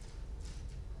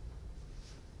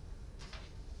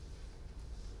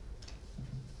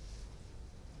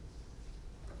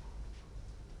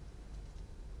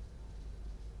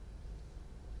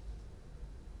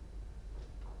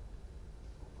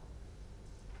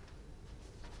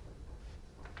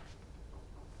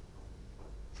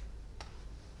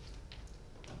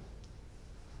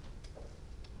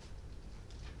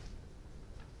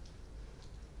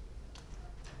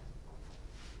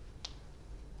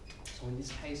 So in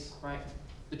this case, right,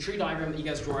 the tree diagram that you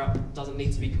guys draw out doesn't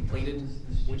need to be completed.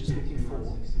 We're just looking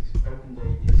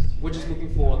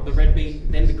for the red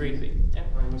bean, then the green bean. Yeah?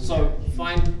 So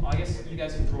fine, I guess you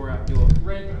guys can draw out your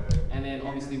red, and then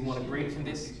obviously we want a green from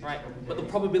this, right? But the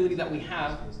probability that we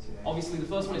have, obviously the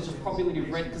first one is just probability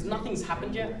of red because nothing's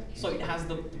happened yet, so it has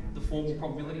the formal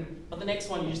probability. But the next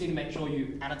one, you just need to make sure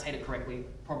you annotate it correctly.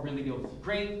 Probability of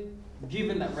green,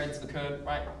 given that red's the curve,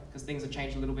 right? Because things have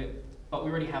changed a little bit. But we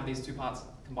already have these two parts,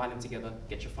 combine them together,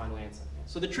 get your final answer.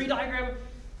 So the tree diagram,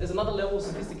 there's another level of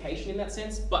sophistication in that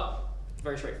sense, but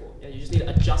very straightforward. Yeah, you just need to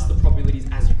adjust the probabilities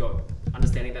as you go,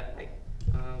 understanding that hey,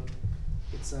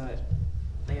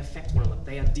 they affect one another.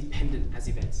 They are dependent as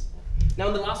events. Now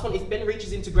in the last one, if Ben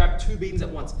reaches in to grab 2 beans at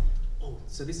once, oh,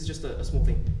 so this is just a small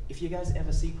thing. If you guys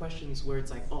ever see questions where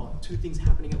it's like, oh, 2 things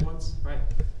happening at once, right?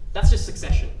 That's just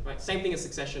succession, right? Same thing as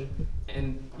succession,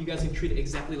 and you guys can treat it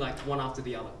exactly like one after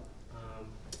the other.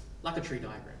 Like a tree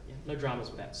diagram, yeah? No dramas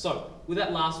with that. So, with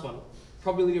that last one,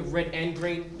 probability of red and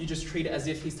green, you just treat it as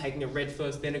if he's taking a red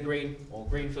first, then a green, or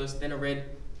green first, then a red,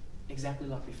 exactly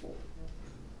like before.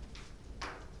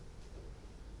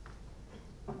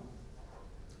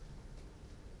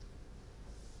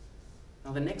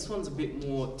 Now the next one's a bit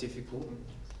more difficult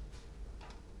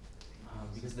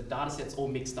because the data set's all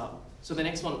mixed up. So the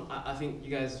next one, I think you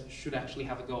guys should actually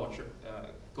have a go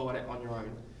at it on your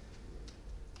own.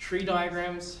 Tree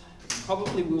diagrams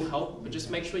probably will help, but just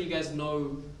make sure you guys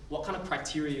know what kind of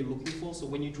criteria you're looking for. So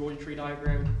when you draw your tree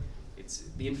diagram,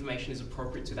 the information is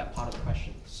appropriate to that part of the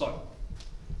question. So,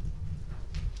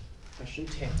 question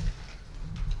 10.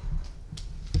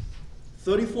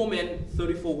 34 men,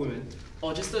 34 women.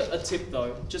 Oh, just a tip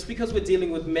though, just because we're dealing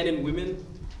with men and women,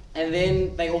 and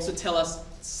then they also tell us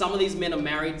some of these men are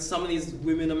married, some of these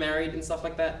women are married and stuff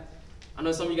like that. I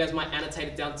know some of you guys might annotate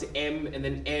it down to M and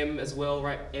then M as well,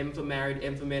 right? M for married,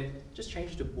 M for men. Just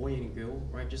change it to boy and girl,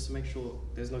 right? Just to make sure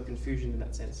there's no confusion in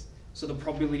that sense. So the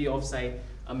probability of, say,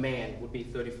 a man would be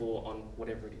 34 on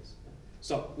whatever it is.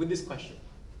 So with this question,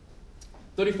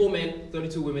 34 men,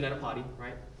 32 women at a party,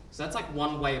 right? So that's like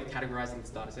one way of categorizing this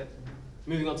data set.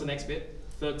 Moving on to the next bit,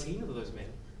 13 of those men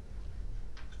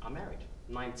are married.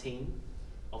 19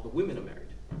 of the women are married.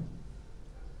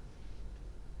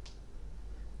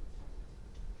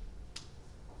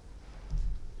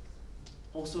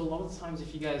 Also, a lot of the times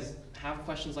if you guys have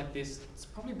questions like this, it's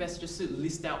probably best just to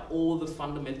list out all the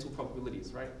fundamental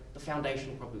probabilities, right? The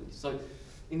foundational probabilities. So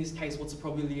in this case, what's the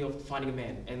probability of finding a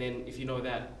man? And then if you know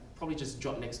that, probably just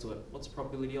jot next to it, what's the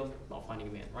probability of not finding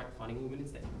a man, right? Finding a woman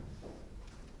instead.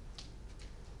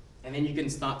 And then you can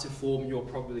start to form your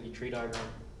probability tree diagram,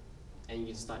 and you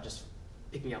can start just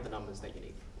picking out the numbers that you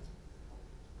need.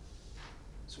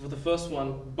 So for the first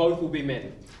one, both will be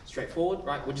men. Straightforward,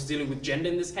 right? We're just dealing with gender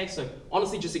in this case, so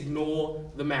honestly just ignore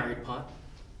the married part.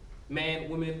 Man,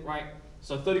 women, right?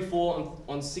 So 34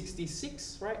 on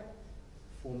 66, right?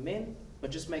 For men,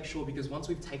 but just make sure, because once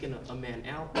we've taken a man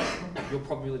out, your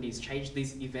probabilities change.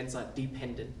 These events are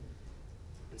dependent.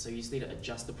 And so you just need to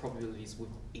adjust the probabilities with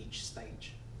each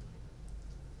stage.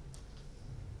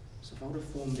 So if I were to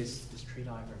form this tree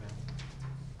diagram out,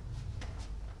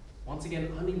 once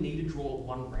again, I only need to draw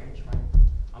one branch, right?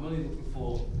 I'm only looking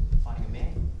for finding a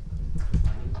man,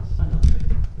 finding another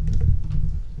man.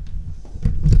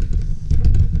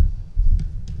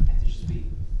 And to just be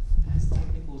as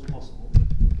technical as possible.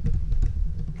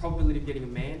 Probability of getting a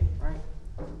man, right?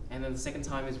 And then the second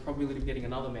time is probability of getting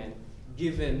another man,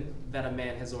 given that a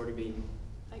man has already been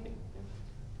taken. Yeah.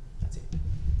 That's it.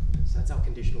 So that's our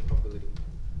conditional probability.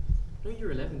 No, year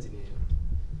 11's in here.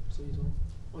 So you well.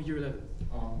 Oh, year 11.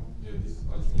 Yeah,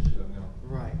 I just finished that now.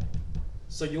 Right.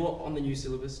 So you're on the new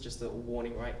syllabus, just a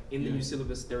warning, right? In the new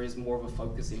syllabus, there is more of a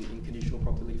focus in conditional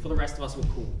probability. For the rest of us, we're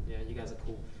cool. Yeah, you guys are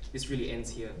cool. This really ends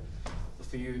here. But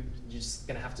for you, you're just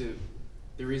gonna have to,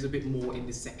 there is a bit more in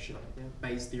this section, yeah?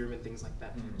 Bayes' theorem and things like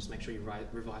that. Just make sure you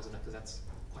revise on that, because that's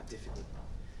quite difficult.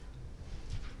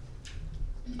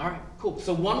 All right, cool.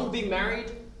 So one will be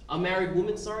married, a married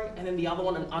woman, sorry, and then the other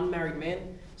one, an unmarried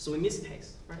man. So in this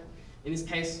case, right? In this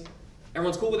case,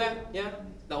 everyone's cool with that? Yeah?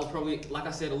 That will probably, like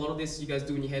I said, a lot of this you guys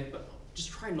do in your head, but just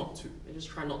try not to. Just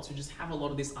try not to. Just have a lot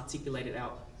of this articulated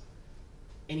out.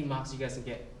 Any marks you guys can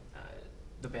get,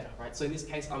 the better, right? So in this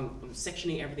case, I'm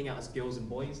sectioning everything out as girls and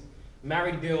boys.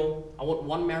 Married girl, I want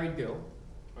one married girl,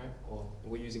 right? Or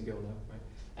we're using girl now, right?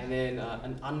 And then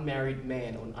an unmarried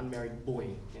man or an unmarried boy,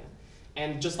 yeah?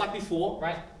 And just like before,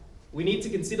 right? We need to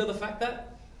consider the fact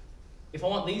that if I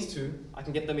want these two, I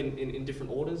can get them in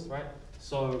different orders, right?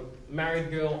 So married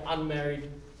girl, unmarried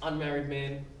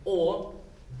man, or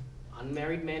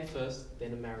unmarried man first,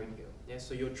 then a married girl. Yeah,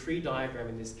 so your tree diagram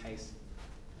in this case,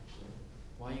 actually,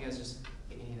 why are you guys just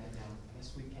getting that down? I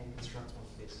guess we can construct one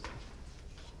for this.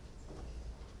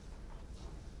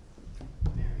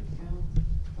 Married girl.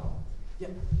 Oh.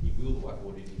 Yep. You will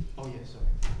whiteboard it. Oh yeah, sorry.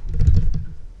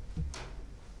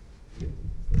 Yep.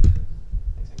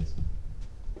 Thanks.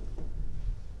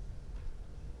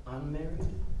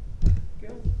 Unmarried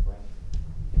girl, right?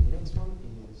 And the next one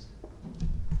is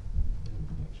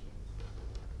actually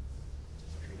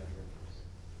tree diagram first.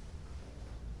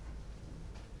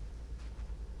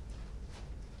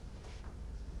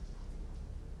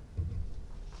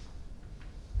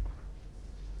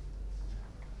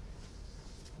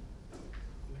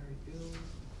 Married girl,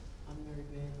 unmarried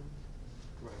man,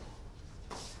 right?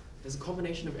 There's a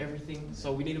combination of everything,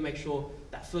 so we need to make sure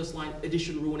that first line,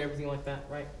 addition rule and everything like that,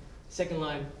 right? Second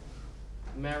line,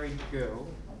 married girl,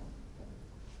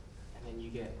 and then you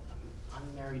get an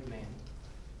unmarried man.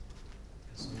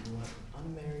 So you want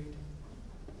unmarried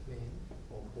man,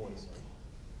 or boy, sorry.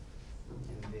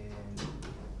 And then,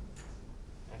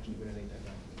 actually we don't need that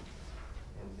guy.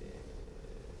 And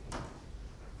then,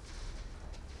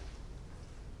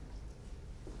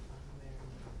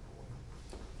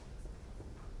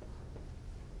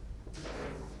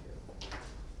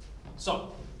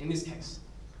 so, in this case,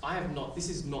 this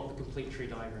is not the complete tree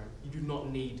diagram. You do not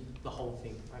need the whole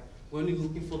thing, right? We're only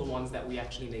looking for the ones that we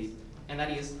actually need, and that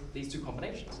is these two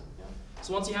combinations. Yeah?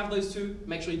 So once you have those two,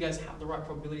 make sure you guys have the right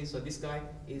probability. So this guy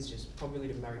is just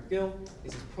probability of married girl.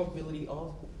 This is probability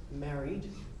of unmarried,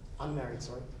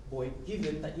 boy,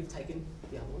 given that you've taken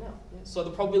the other one out. Yeah? So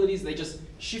the probabilities, they just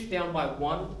shift down by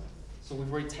one. So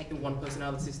we've already taken one person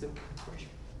out of the system.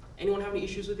 Anyone have any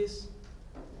issues with this?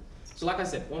 So like I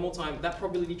said, one more time, that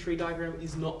probability tree diagram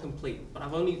is not complete, but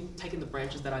I've only taken the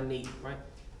branches that I need, right?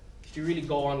 If you really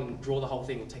go on and draw the whole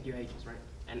thing, it'll take you ages, right?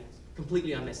 And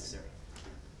completely unnecessary.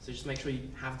 So just make sure you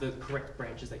have the correct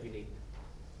branches that you need.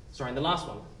 Sorry, and the last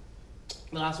one,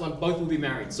 both will be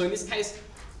married. So in this case,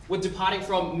 we're departing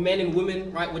from men and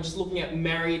women, right? We're just looking at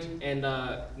married and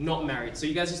not married. So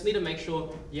you guys just need to make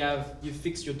sure you've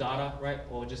fixed your data, right?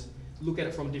 Or just look at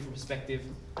it from a different perspective.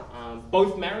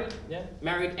 Both married, yeah?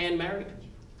 Married and married.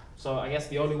 So I guess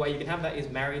the only way you can have that is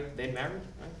married, then married,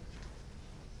 right?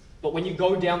 But when you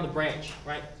go down the branch,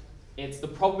 right? It's the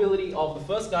probability of the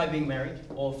first guy being married,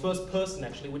 or first person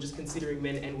actually, we're just considering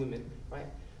men and women, right?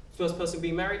 First person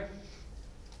being married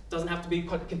doesn't have to be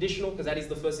conditional because that is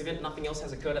the first event, nothing else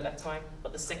has occurred at that time.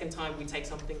 But the second time we take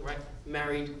something, right,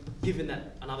 married, given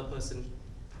that another person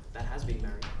that has been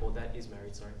married, or that is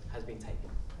married, sorry, has been taken.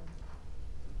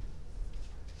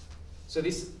 So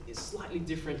this is slightly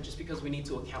different just because we need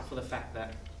to account for the fact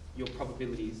that your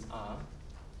probabilities are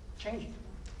changing.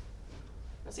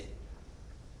 That's it.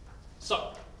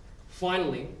 So,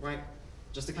 finally, right,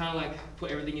 just to kind of like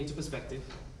put everything into perspective,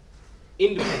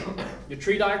 independent. Your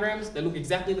tree diagrams, they look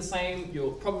exactly the same,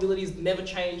 your probabilities never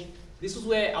change. This is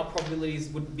where our probabilities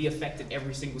would be affected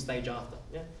every single stage after.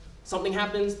 Yeah? Something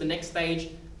happens, the next stage,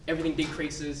 everything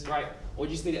decreases, right? Or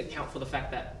you just need to account for the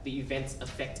fact that the events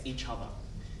affect each other.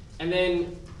 And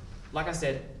then, like I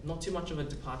said, not too much of a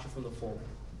departure from the form.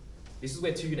 This is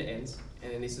where 2-unit ends,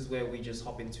 and then this is where we just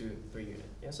hop into 3-unit.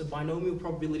 Yeah? So binomial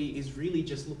probability is really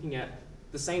just looking at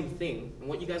the same thing, and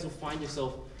what you guys will find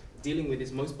yourself dealing with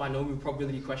is most binomial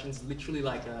probability questions literally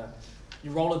like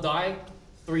you roll a die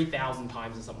 3,000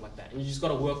 times or something like that, and you just got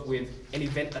to work with an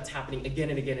event that's happening again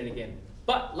and again and again.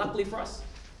 But luckily for us,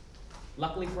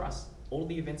 all of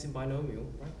the events in binomial,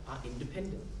 right, are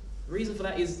independent. The reason for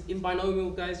that is in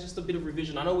binomial, guys, just a bit of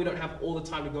revision. I know we don't have all the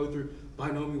time to go through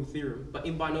binomial theorem, but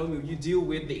in binomial you deal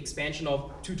with the expansion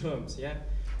of 2 terms, yeah?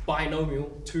 Binomial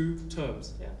 2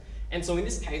 terms, yeah? And so in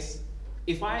this case,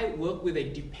 if I work with a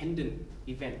dependent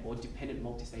event or dependent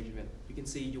multi-stage event, you can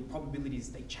see your probabilities,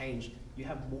 they change. You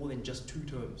have more than just 2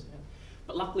 terms. Yeah?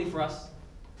 But luckily for us,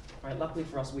 right,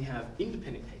 we have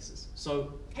independent cases.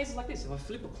 So cases like this, if I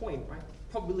flip a coin, right,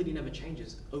 probability never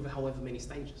changes over however many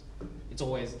stages. It's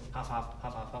always half, half,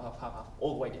 half, half, half, half, half, half,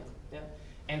 all the way down. Yeah?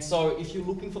 And so if you're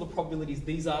looking for the probabilities,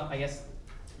 these are, I guess,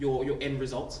 your end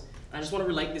results. And I just want to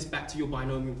relate this back to your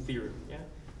binomial theorem, yeah,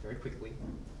 very quickly.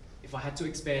 If I had to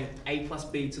expand a plus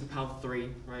b to the power of 3,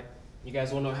 right? You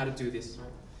guys all know how to do this,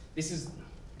 right? This is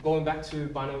going back to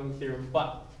binomial theorem,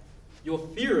 but your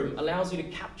theorem allows you to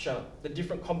capture the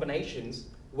different combinations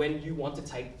when you want to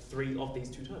take 3 of these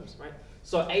 2 terms, right?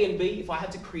 So a and b, if I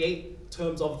had to create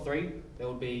terms of 3, there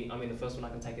would be, I mean, the first one I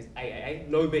can take is a,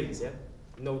 no b's, yeah?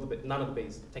 None of the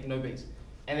b's, take no b's.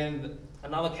 And then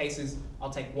another case is I'll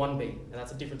take 1b, and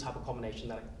that's a different type of combination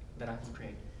that I can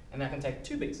create. And then I can take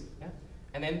 2 b's, yeah?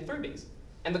 And then 3 b's.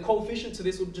 And the coefficient to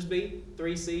this would just be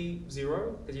 3c,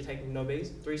 0, because you're taking no b's,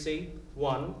 3c,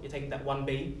 1, you're taking that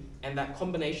 1b, and that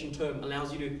combination term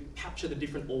allows you to capture the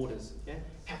different orders, yeah?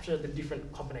 Capture the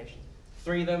different combinations.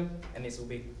 3 of them, and this will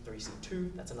be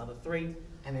 3c2, that's another 3,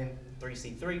 and then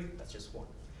 3c3, that's just 1.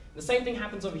 The same thing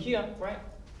happens over here, right?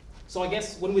 So I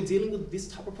guess when we're dealing with this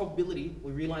type of probability,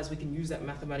 we realize we can use that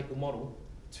mathematical model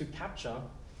to capture.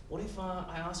 What if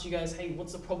I asked you guys, hey,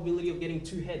 what's the probability of getting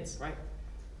 2 heads, right?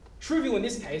 Trivial in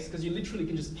this case, because you literally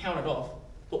can just count it off.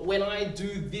 But when I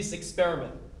do this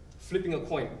experiment, flipping a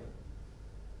coin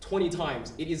 20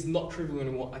 times, it is not trivial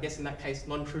anymore. I guess in that case,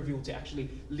 non-trivial to actually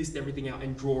list everything out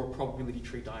and draw a probability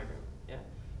tree diagram. Yeah?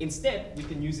 Instead, we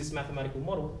can use this mathematical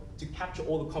model to capture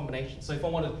all the combinations. So if I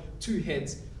wanted 2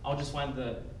 heads, I'll just find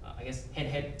the, I guess,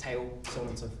 head, tail, so on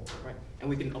and so forth, right? And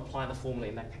we can apply the formula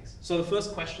in that case. So the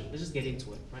first question, let's just get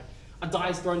into it, right? A die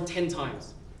is thrown 10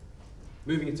 times.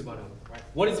 Moving into binomial, right?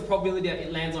 What is the probability that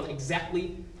it lands on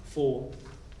exactly 4,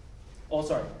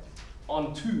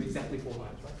 on 2 exactly 4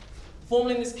 times, right?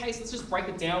 Formula in this case, let's just break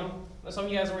it down. Some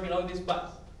of you guys already know this,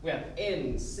 but we have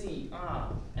N, C,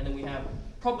 R, and then we have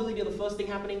probability of the first thing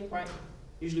happening, right?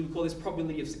 Usually we call this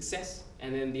probability of success,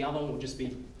 and then the other one will just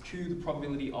be Q, the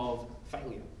probability of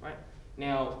failure, right?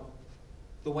 Now,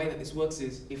 the way that this works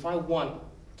is, if I want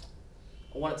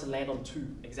it to land on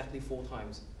 2 exactly 4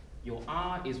 times, your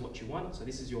R is what you want, so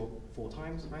this is your 4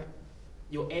 times, right?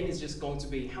 Your N is just going to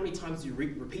be how many times do you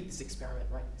repeat this experiment,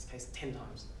 right? In this case, 10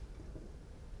 times.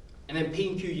 And then P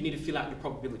and Q, you need to fill out your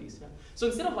probabilities. Yeah? So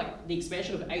instead of like the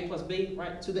expansion of A plus B,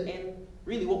 right, to the N,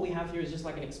 really what we have here is just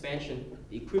like an expansion,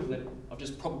 the equivalent of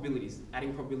just probabilities,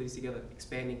 adding probabilities together,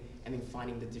 expanding, and then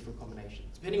finding the different combinations,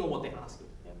 depending on what they're asking.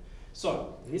 Yeah?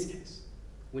 So in this case,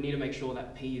 we need to make sure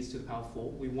that P is to the power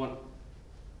 4. We want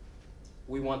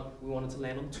it to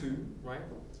land on 2, right?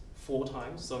 4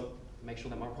 times, so make sure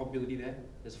that my probability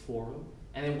there's 4 of them.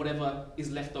 And then whatever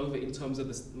is left over in terms of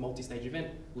this multi-stage event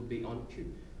would be on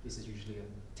Q. This is usually a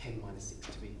 10 minus 6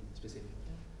 to be specific.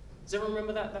 Yeah? Does everyone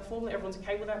remember that formula? Everyone's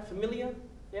okay with that? Familiar?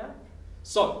 Yeah?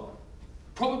 So,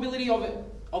 probability of it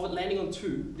landing on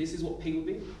 2, this is what P would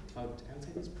be. I would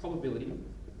take this probability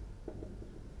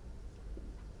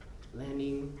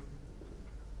landing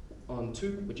on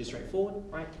 2, which is straightforward,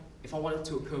 right? If I want it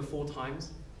to occur 4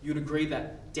 times, you'd agree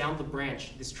that down the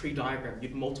branch, this tree diagram,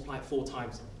 you'd multiply it 4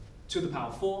 times to the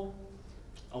power 4.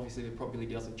 Obviously, the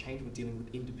probability doesn't change. We're dealing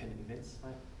with independent events,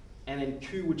 right? And then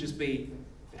Q would just be,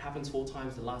 if it happens 4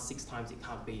 times, the last 6 times it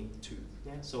can't be 2.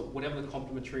 Yeah? So whatever the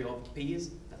complementary of P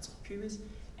is, that's what Q is.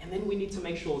 And then we need to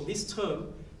make sure this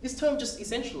term just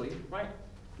essentially, right?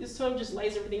 This term just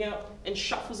lays everything out and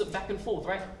shuffles it back and forth,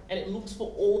 right? And it looks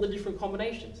for all the different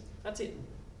combinations. That's it.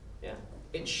 Yeah?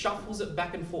 It shuffles it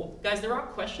back and forth. Guys, there are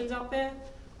questions out there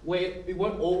where it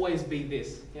won't always be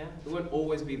this. Yeah? It won't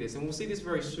always be this. And we'll see this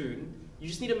very soon. You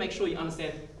just need to make sure you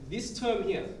understand this term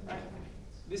here, right?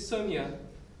 This term here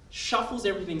shuffles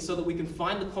everything so that we can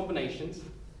find the combinations.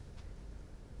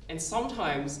 And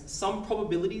sometimes, some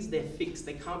probabilities, they're fixed.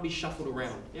 They can't be shuffled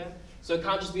around. Yeah? So it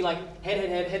can't just be like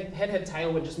head,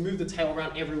 tail, and just move the tail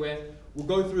around everywhere. We'll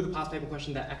go through the past paper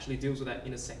question that actually deals with that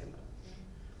in a second.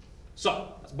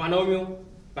 So, that's binomial.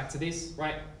 Back to this,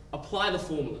 right? Apply the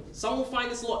formula. Some will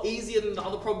find this a lot easier than the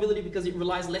other probability because it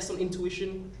relies less on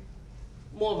intuition.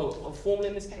 More of a formula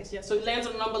in this case, yeah? So it lands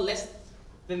on a number less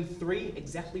than 3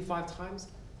 exactly 5 times.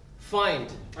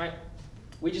 Find, right?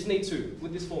 We just need to,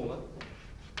 with this formula,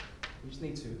 we just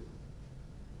need to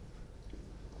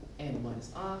n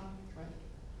minus r, right?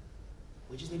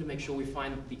 We just need to make sure we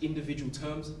find the individual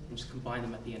terms and just combine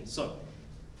them at the end. So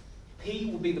P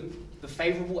will be the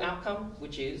favorable outcome,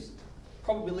 which is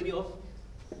probability of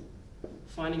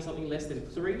finding something less than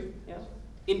 3, yeah?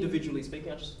 Individually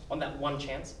speaking, just on that one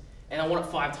chance. And I want it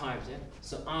 5 times, yeah?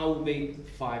 So R will be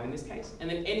 5 in this case. And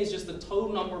then N is just the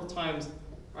total number of times,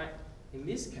 right? In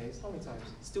this case, how many times?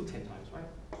 It's still 10 times,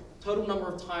 right? Total number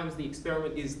of times the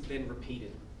experiment is then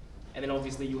repeated. And then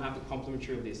obviously you have the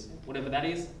complementary of this. Whatever that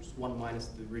is, just 1 minus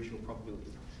the original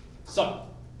probability. So,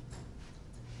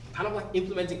 kind of like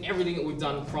implementing everything that we've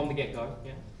done from the get-go,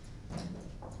 yeah?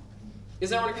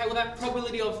 Is everyone okay with that?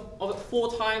 Probability of it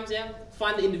 4 times, yeah?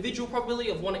 Find the individual probability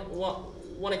of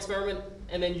one experiment,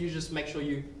 and then you just make sure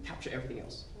you capture everything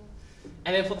else.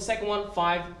 And then for the second one,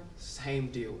 5,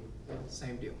 same deal, yeah?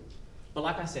 Same deal. But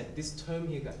like I said, this term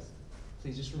here, guys,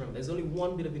 please just remember, there's only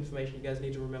one bit of information you guys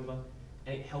need to remember,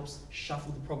 and it helps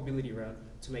shuffle the probability around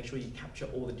to make sure you capture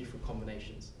all the different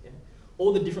combinations, yeah?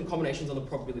 All the different combinations on the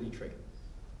probability tree.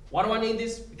 Why do I need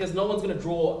this? Because no one's going to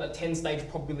draw a 10-stage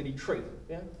probability tree,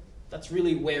 yeah? That's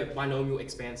really where binomial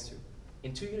expands to.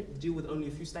 In 2 units, you deal with only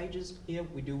a few stages. Here,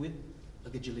 we deal with a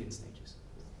gajillion stages.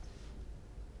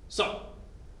 So,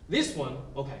 this one,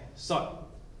 okay, so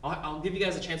I'll give you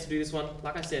guys a chance to do this one.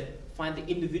 Like I said, find the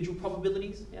individual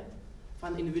probabilities, yeah?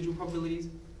 Find the individual probabilities,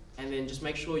 and then just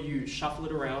make sure you shuffle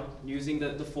it around using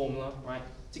the formula, right,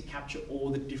 to capture all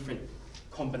the different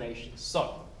combinations.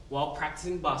 So, while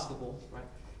practicing basketball, right,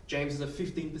 James has a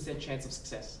 15% chance of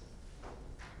success.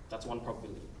 That's one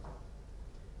probability.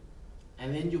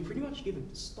 And then you're pretty much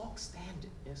given stock standard,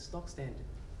 yeah, stock standard.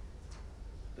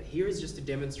 But here is just to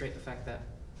demonstrate the fact that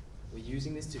we're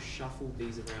using this to shuffle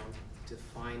these around to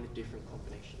find the different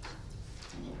combinations.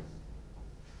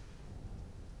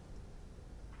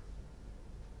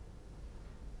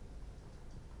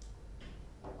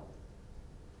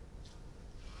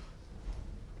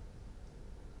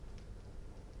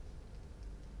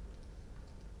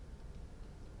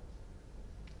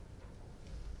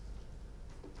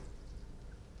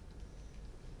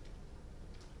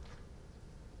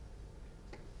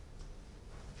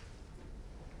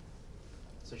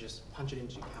 So just punch it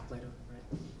into your calculator,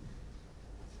 right?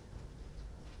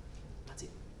 That's it.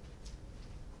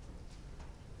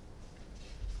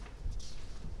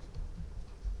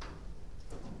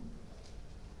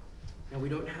 Now we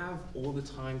don't have all the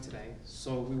time today,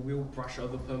 so we will brush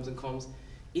over perms and coms.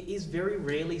 It is very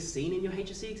rarely seen in your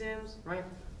HSC exams, right?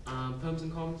 Perms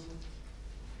and coms,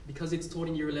 because it's taught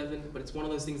in year 11, but it's one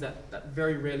of those things that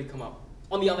very rarely come up.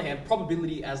 On the other hand,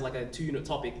 probability as like a 2-unit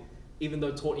topic, even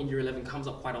though taught in year 11 comes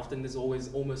up quite often, there's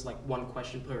always almost like 1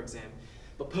 question per exam.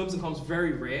 But perms and coms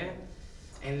very rare,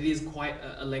 and it is quite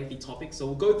a lengthy topic. So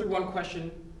we'll go through 1 question,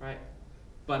 right?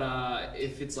 But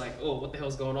if it's like, oh, what the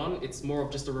hell's going on? It's more of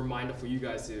just a reminder for you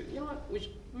guys to, you know what,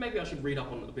 maybe I should read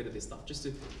up on a bit of this stuff, just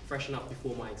to freshen up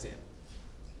before my exam.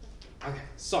 Okay,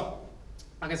 so,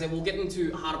 like I said, we'll get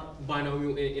into harder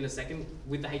binomial in a second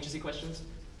with the HSC questions,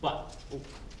 but,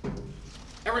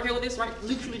 everyone okay with this, right?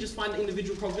 Literally just find the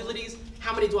individual probabilities.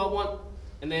 How many do I want?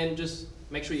 And then just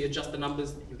make sure you adjust the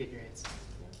numbers, you'll get your answer.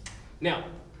 Now,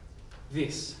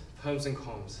 this, perms and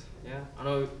coms, yeah? I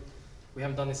know we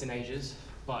haven't done this in ages,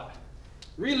 but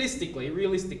realistically,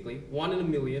 1 in a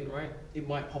million, right? It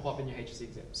might pop up in your HSC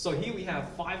exam. So here we have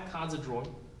 5 cards are drawn.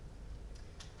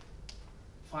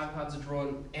 5 cards are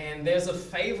drawn, and there's a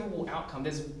favorable outcome.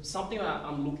 There's something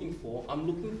I'm looking for. I'm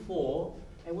looking for,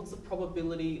 hey, what's the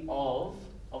probability of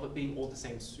it being all the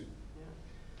same suit? Yeah.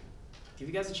 give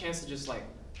you guys a chance to just like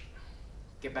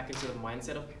get back into the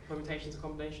mindset of permutations and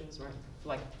combinations, right? I feel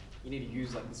like you need to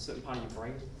use like a certain part of your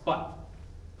brain. But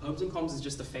perms and combs is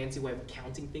just a fancy way of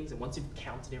counting things, and once you've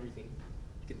counted everything,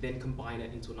 you can then combine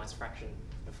it into a nice fraction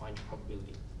and find your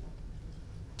probability.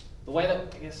 The way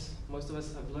that I guess most of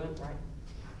us have learned, right?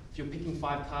 If you're picking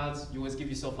 5 cards, you always give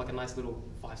yourself like a nice little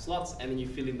 5 slots, and then you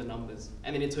fill in the numbers,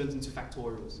 and then it turns into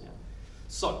factorials. Yeah?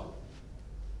 So,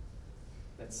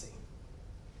 let's see.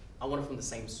 I want it from the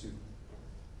same suit.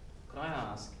 Could I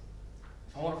ask,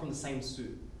 if I want it from the same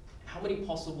suit, how many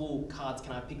possible cards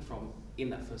can I pick from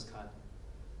in that first card?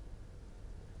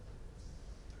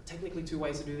 Technically 2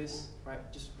 ways to do this,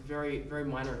 right? Just very, very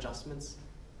minor adjustments.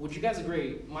 Would you guys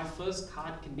agree, my first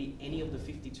card can be any of the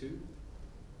 52?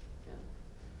 Yeah.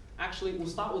 Actually, we'll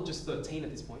start with just 13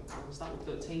 at this point. We'll start with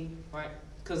 13, right?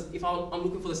 Because if I'm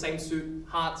looking for the same suit,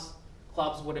 hearts,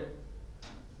 clubs,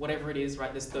 whatever it is,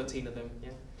 right? There's 13 of them,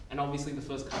 yeah? And obviously the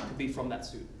first card could be from that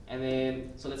suit. And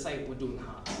then, so let's say we're doing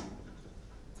hearts.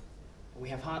 We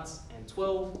have hearts and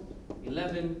 12,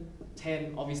 11,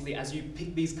 10. Obviously, as you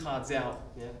pick these cards out,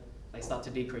 yeah, they start to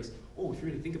decrease. Oh, if you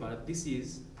really think about it, this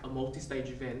is a multi-stage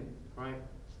event, right?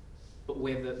 But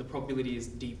where the probability is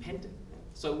dependent.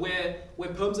 So where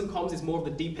perms and combs is more of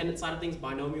the dependent side of things,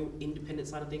 binomial independent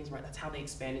side of things, right? That's how they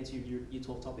expand into your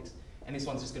 12 topics. And this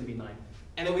one's just going to be 9.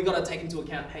 And then we got to take into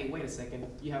account, hey, wait a second,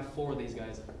 you have 4 of these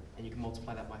guys, and you can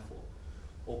multiply that by 4.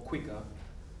 Or quicker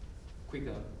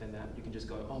than that, you can just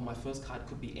go, oh, my first card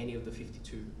could be any of the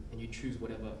 52, and you choose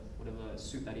whatever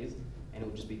suit that is, and it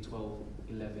will just be 12,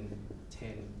 11, 10,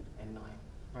 and 9,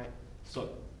 right? So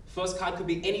first card could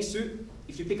be any suit.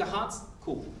 If you pick a hearts,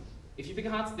 cool. If you pick a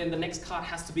hearts, then the next card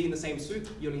has to be in the same suit.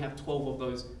 You only have 12 of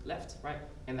those left, right?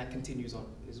 And that continues on.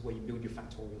 This is where you build your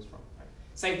factorials from, right?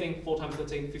 Same thing, 4 times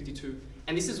 13, 52.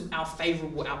 And this is our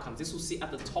favorable outcomes. This will sit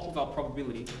at the top of our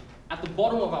probability. At the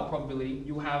bottom of our probability,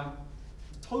 you have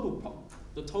the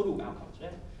total outcomes, yeah?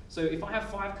 So if I have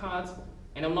 5 cards,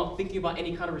 and I'm not thinking about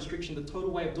any kind of restriction, the total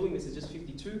way of doing this is just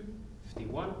 52,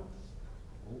 51,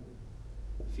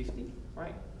 50,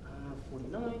 right?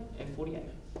 49, and 48.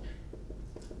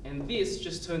 And this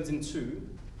just turns into,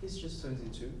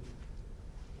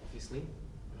 obviously,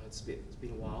 it's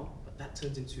been a while, but that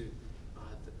turns into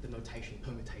the notation,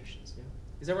 permutations, yeah?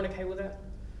 Is everyone okay with that?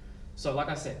 So like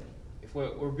I said, if we're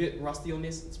a bit rusty on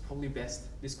this, it's probably best.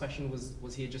 This question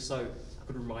was here just so I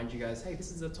could remind you guys, hey,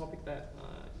 this is a topic that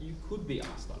you could be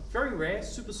asked on. Very rare,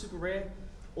 super, super rare,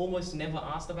 almost never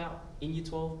asked about in Year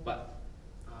 12, but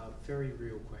very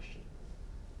real question.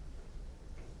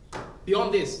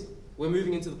 Beyond this, we're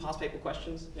moving into the past paper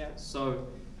questions, yeah? So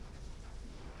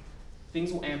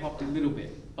things will amp up a little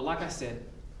bit, but like I said,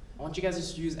 I want you guys to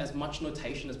just use as much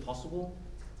notation as possible,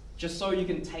 just so you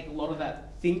can take a lot of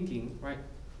that thinking, right?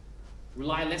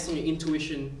 Rely less on your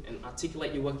intuition and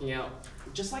articulate your working out,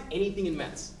 just like anything in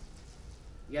maths.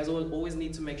 You guys always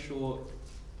need to make sure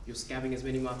you're scabbing as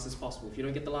many marks as possible. If you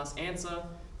don't get the last answer,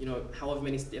 you know, however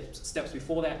many steps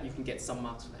before that, you can get some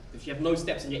marks for that. If you have no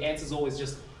steps and your answer is always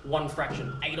just one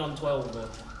fraction, 8 on 12 or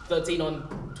 13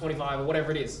 on 25 or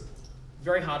whatever it is,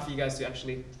 very hard for you guys to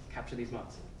actually capture these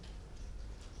marks.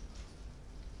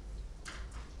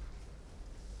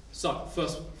 So,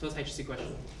 first HSC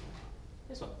question.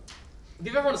 This one.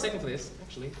 Give everyone a second for this,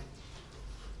 actually.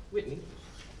 Whitney.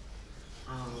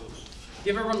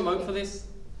 Give everyone a moment for this.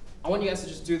 I want you guys to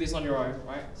just do this on your own,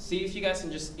 right? See if you guys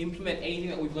can just implement anything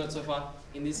that we've learned so far.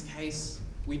 In this case,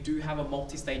 we do have a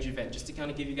multi-stage event, just to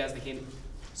kind of give you guys the hint.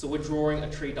 So we're drawing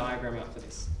a tree diagram out for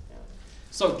this. Yeah.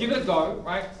 So give it a go,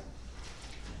 right?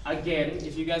 Again,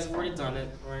 if you guys have already done it,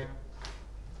 right?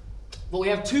 But we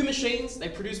have 2 machines, they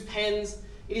produce pens.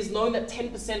 It is known that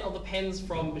 10% of the pens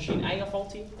from machine A are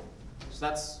faulty. So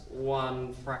that's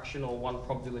one fraction or one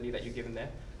probability that you're given there.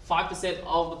 5%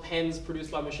 of the pens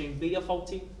produced by machine B are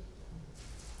faulty.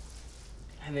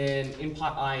 And then in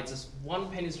part I, just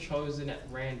 1 pen is chosen at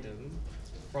random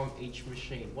from each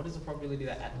machine. What is the probability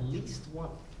that at least one?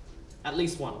 At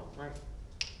least one, right?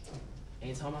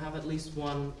 Anytime I have at least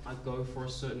one, I go for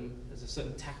there's a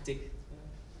certain tactic.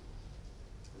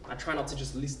 I try not to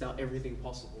just list out everything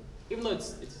possible. Even though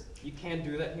you can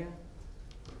do that here.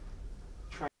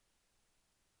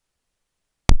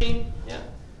 Yeah.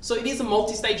 So it is a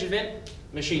multi-stage event.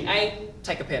 Machine A,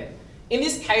 take a pen. In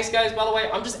this case, guys, by the way,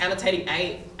 I'm just annotating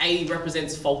A. A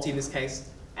represents faulty in this case.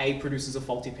 A produces a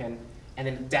faulty pen. And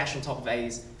then the dash on top of A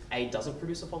is A doesn't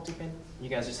produce a faulty pen. You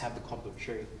guys just have the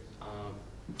complementary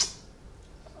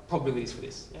probabilities for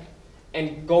this. Yeah?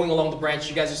 And going along the branch,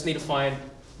 you guys just need to find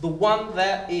the one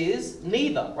that is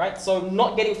neither, right? So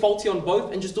not getting faulty on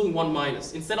both and just doing 1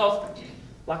 minus. Instead of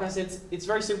Like I said, it's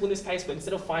very simple in this case, but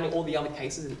instead of finding all the other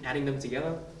cases and adding them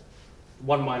together,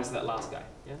 1 minus that last guy.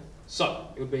 Yeah? So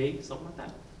it would be something like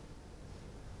that.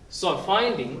 So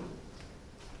finding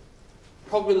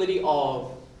probability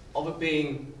of it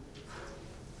being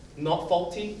not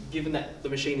faulty, given that the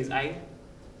machine is A.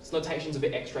 This notation's a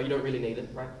bit extra, you don't really need it,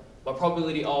 right? But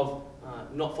probability of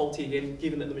not faulty again,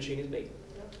 given that the machine is B.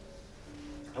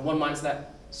 And 1 minus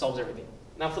that solves everything.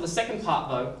 Now for the second part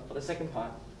though,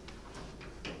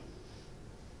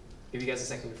 give you guys a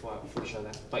second before I show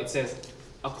that. But it says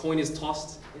a coin is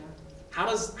tossed. Yeah. How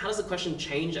does the question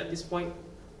change at this point?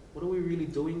 What are we really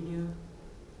doing here?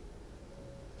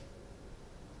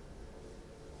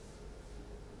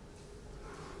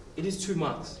 It is 2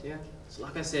 marks, yeah? So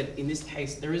like I said, in this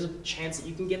case, there is a chance that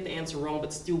you can get the answer wrong,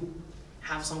 but still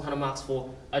have some kind of marks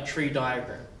for a tree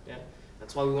diagram, yeah?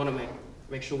 That's why we want to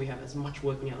make sure we have as much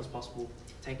working out as possible,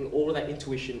 taking all of that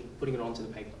intuition, putting it onto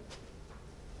the paper.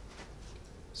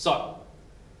 So,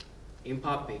 in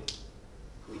part B,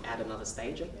 we add another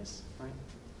stage, I guess, right?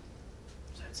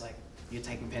 So it's like you're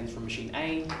taking pens from machine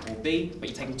A or B, but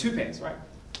you're taking 2 pens, right?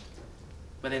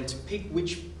 But then to pick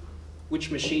which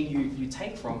machine you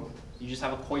take from, you just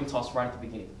have a coin toss right at the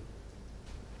beginning.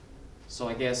 So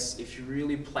I guess if you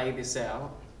really play this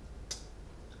out,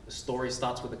 the story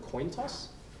starts with a coin toss,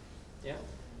 yeah?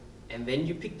 And then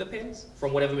you pick the pens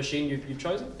from whatever machine you've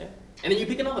chosen, yeah? And then you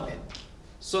pick another pen.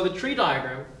 So the tree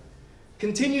diagram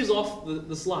continues off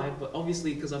the slide, but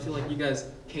obviously, because I feel like you guys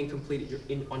can complete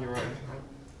it on your own, right?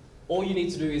 All you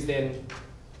need to do is then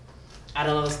add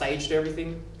another stage to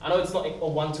everything. I know it's not a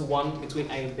one-to-one between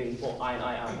A and B, or I and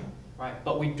I, right?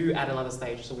 But we do add another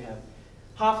stage, so we have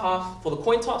half-half for the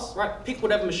coin toss, right? Pick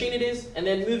whatever machine it is, and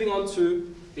then moving on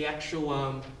to the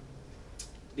actual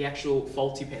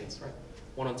faulty pens, right?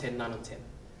 1 on 10, 9 on 10.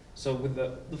 So with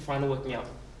the final working out,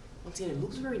 once again, it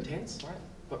looks very intense, right?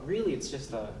 But really, it's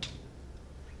just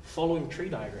following tree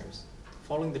diagrams,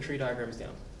 following the tree diagrams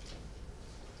down.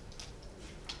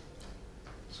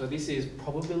 So this is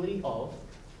probability of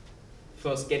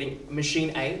first getting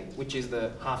machine A, which is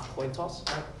the half coin toss,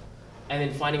 right? And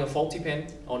then finding a faulty pen,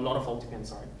 or not a faulty pen,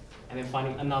 sorry, and then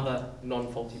finding another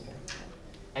non-faulty pen.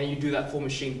 And you do that for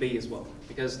machine B as well,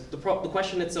 because the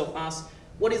question itself asks,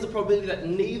 what is the probability that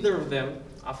neither of them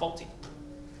are faulty?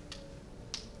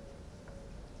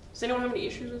 Does anyone have any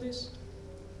issues with this?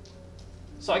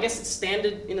 So I guess it's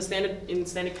standard, in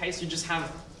standard case, you just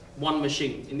have one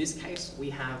machine. In this case, we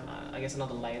have, I guess,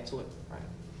 another layer to it, right?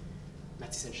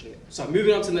 That's essentially it. So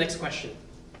moving on to the next question.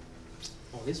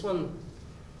 Oh, this one,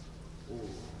 ooh,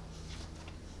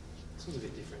 this one's a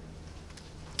bit different.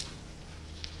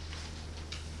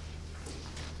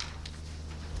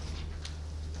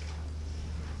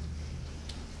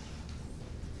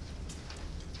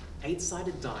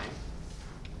 Eight-sided die.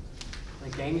 The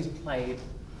game is played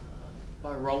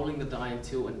by rolling the die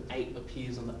until an 8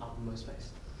 appears on the uppermost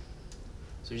face.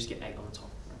 So you just get 8 on the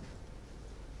top. Right?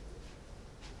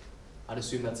 I'd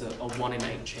assume that's a 1 in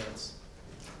 8 chance,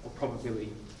 or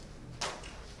probability.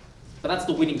 But that's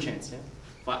the winning chance, yeah?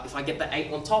 But if I get the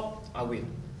 8 on top, I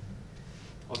win.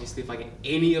 Obviously, if I get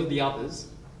any of the others,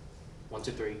 1,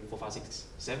 2, 3, 4, 5, 6,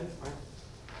 7, right?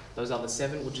 Those other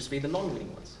 7 would just be the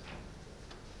non-winning ones.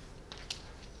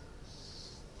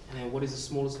 And then what is the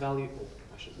smallest value? Oh,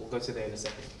 we'll go to there in a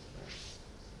second.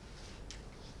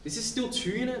 This is still 2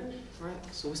 unit,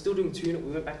 right? So we're still doing 2 unit.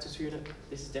 We went back to 2 unit.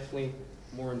 This is definitely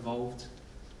more involved.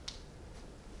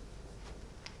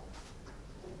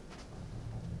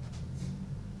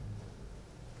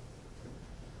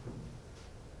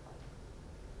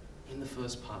 In the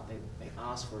first part, they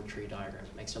ask for a tree diagram.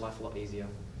 It makes your life a lot easier.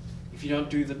 If you don't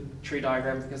do the tree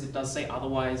diagram, because it does say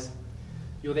otherwise,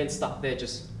 you're then stuck there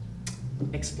just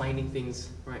explaining things,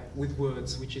 right, with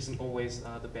words, which isn't always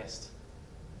the best.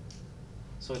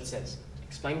 So it says,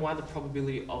 explain why the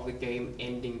probability of the game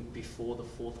ending before the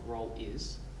 4th roll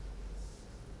is.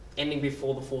 Ending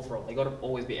before the 4th roll. They got to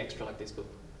always be extra like this, but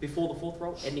before the 4th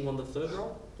roll, ending on the 3rd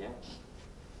roll, yeah?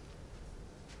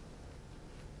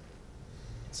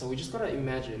 So we just got to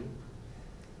imagine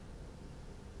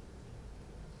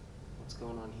what's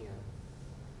going on here.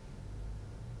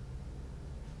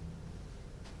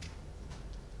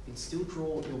 You can still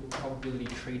draw your probability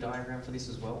tree diagram for this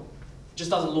as well. It just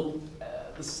doesn't look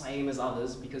the same as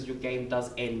others because your game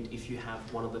does end if you have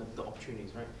one of the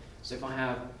opportunities, right? So if I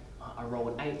have, I roll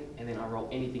an 8 and then I roll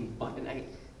anything but an 8,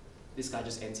 this guy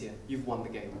just ends here. You've won the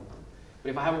game. But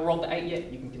if I haven't rolled the 8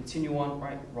 yet, you can continue on,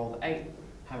 right? Roll the 8,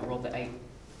 haven't rolled the 8,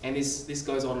 and this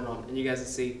goes on. And you guys will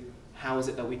see how is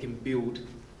it that we can build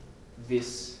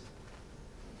this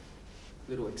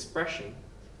little expression.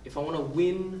 If I want to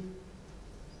win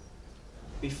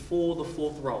before the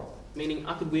fourth roll. Meaning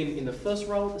I could win in the first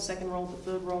roll, the second roll, the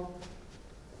third roll.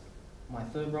 My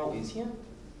third roll is here.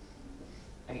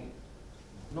 8.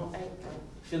 Not 8, right?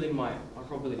 Fill in my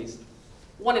probabilities.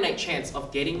 1 in 8 chance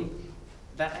of getting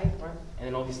that 8, right? And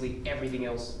then obviously everything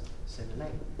else, 7 and 8.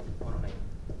 1 on 8.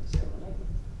 7 on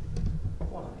 8.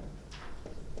 1 on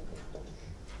 8.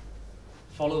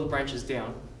 Follow the branches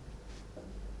down.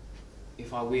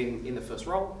 If I win in the first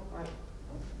roll, right?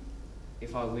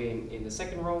 If I win in the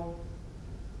second roll,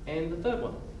 and the third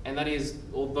one. And that is,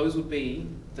 or those would be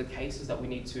the cases that we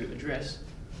need to address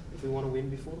if we want to win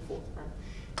before the fourth,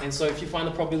 right? And so if you find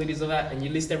the probabilities of that and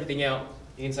you list everything out,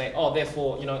 you can say, oh,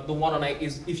 therefore, you know, the 1 on 8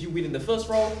 is if you win in the first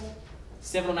roll,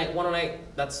 7 on 8, 1 on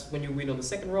 8, that's when you win on the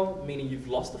second roll, meaning you've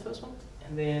lost the first one.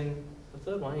 And then the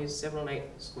third one is 7 on 8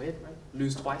 squared, right?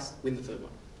 Lose twice, win the third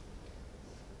one.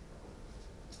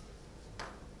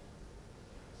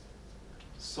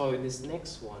 So this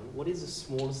next one, what is the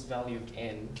smallest value of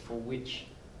n for which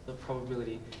the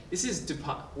probability? This is,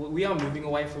 we are moving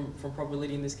away from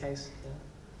probability in this case.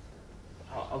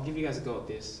 Yeah? I'll give you guys a go at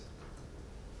this.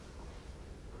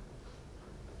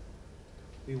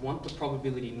 We want the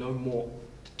probability no more,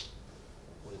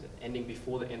 what is it, ending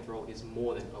before the nth roll is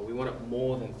more than, we want it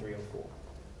more than 3 or 4.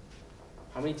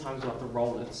 How many times do I have to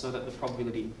roll it so that the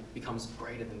probability becomes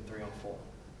greater than 3 or 4?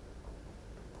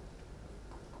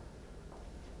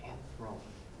 Roll.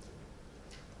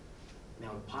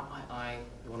 Now in part I,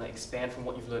 you want to expand from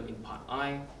what you've learned in part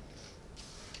I.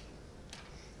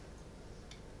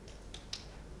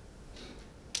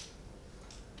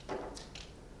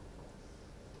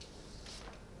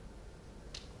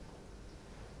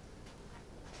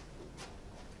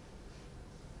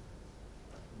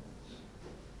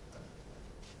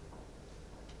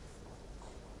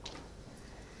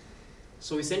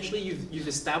 So essentially you've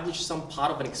established some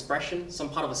part of an expression, some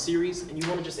part of a series, and you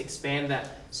want to just expand that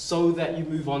so that you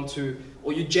move on to,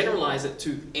 or you generalize it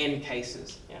to n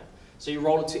cases. Yeah? So you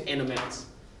roll it to n amounts.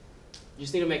 You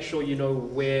just need to make sure you know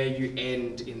where you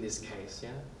end in this case.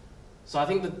 Yeah? So I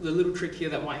think the little trick here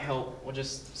that might help, or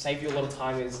just save you a lot of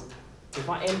time is, if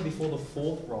I end before the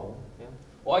fourth roll, yeah?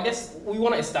 Well I guess we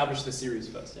want to establish the series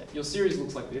first. Yeah? Your series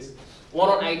looks like this. 1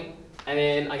 on 8, and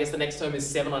then I guess the next term is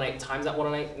 7 on 8 times that 1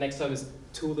 on 8. Next term is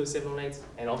 2 of those 7 on 8s,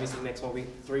 and obviously the next one will be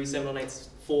 3 7 on 8s,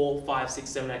 4, 5, 6,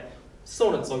 7, 8, so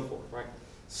on and so forth, right?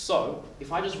 So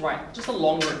if I just write just a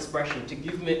longer expression to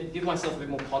give myself a bit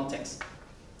more context.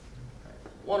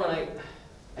 1 on 8,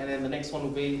 and then the next one will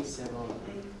be 7 on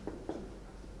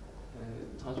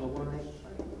 8, times by 1 on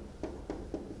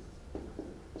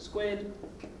 8, squared,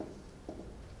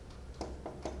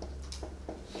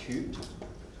 cubed.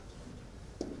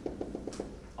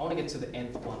 I want to get to the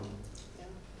nth one.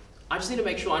 I just need to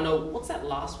make sure I know, what's that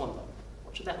last one though?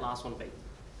 What should that last one be?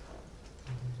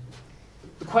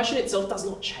 The question itself does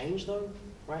not change though,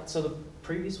 right? So the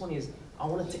previous one is, I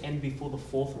want it to end before the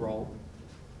fourth roll,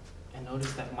 and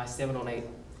notice that my 7 on 8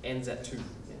 ends at 2,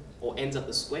 yeah? Or ends at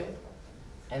the square.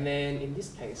 And then in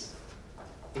this case,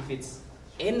 if it's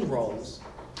n rolls,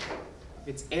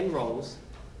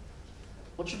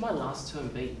 what should my last term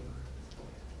be?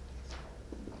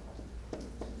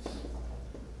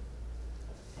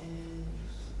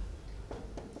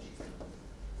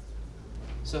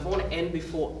 So if I want to end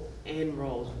before n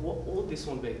rolls, what would this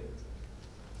one be?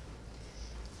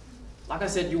 Like I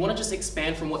said, you want to just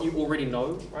expand from what you already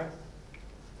know, right?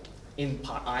 In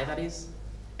part I, that is.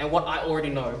 And what I already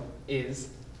know is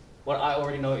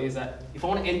that if I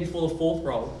want to end before the fourth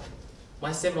roll,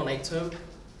 my 7 on 8 term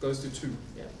goes to 2.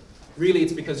 Yeah. Really,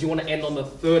 it's because you want to end on the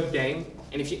third game,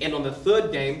 and if you end on the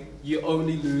third game, you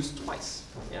only lose twice.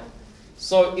 Yeah.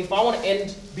 So if I want to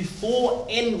end before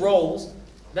n rolls,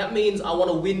 that means I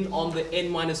want to win on the n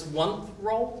minus 1th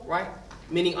roll, right?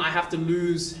 Meaning I have to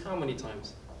lose how many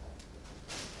times?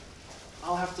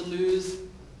 I'll have to lose,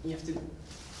 you have to,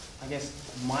 I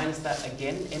guess, minus that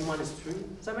again, n minus 2.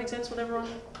 Does that make sense with everyone?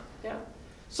 Yeah?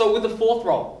 So with the fourth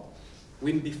roll,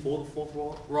 win before the fourth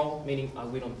roll, meaning I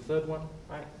win on the third one,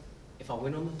 right? If I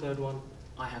win on the third one,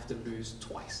 I have to lose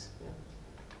twice. Yeah?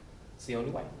 It's the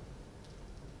only way.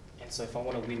 And so if I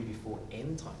want to win before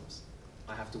n times,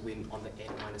 I have to win on the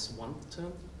n minus 1th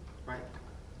term, right?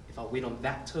 If I win on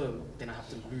that term, then I have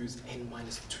to lose n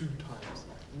minus 2 times,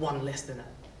 1 less than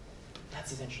that.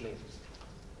 That's essentially it.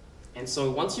 And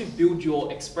so once you build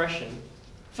your expression,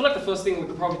 I feel like the first thing we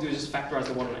could probably do is just factorize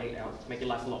the 1 on 8 out, make your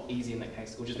life a lot easier in that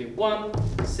case. It will just be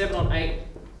 1, 7 on 8,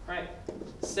 right?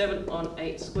 7 on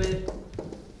 8 squared,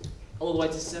 all the way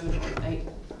to 7 on 8,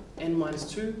 n minus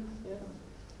 2. Yeah.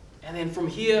 And then from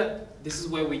here, this is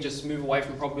where we just move away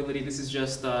from probability. This is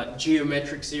just a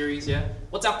geometric series, yeah?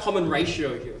 What's our common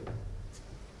ratio here?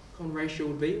 common ratio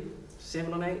would be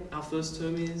 7 on 8. Our first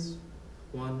term is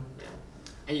 1. Yeah.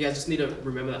 And you guys just need to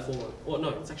remember that formula. Or no,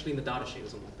 it's actually in the data sheet or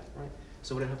something like that, right?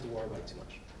 So we don't have to worry about it too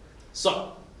much.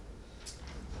 So,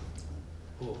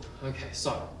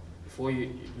 so before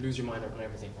you lose your mind on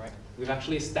everything, right? We've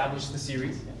actually established the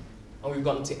series, and we've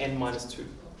gotten to n minus 2.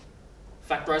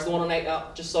 Factorize the 1 on 8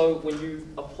 out, just so when you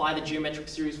apply the geometric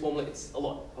series formula, it's a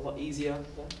lot easier.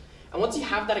 Yeah? And once you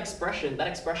have that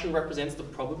expression represents the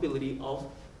probability of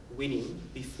winning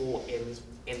before nth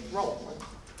roll. Right?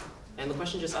 And the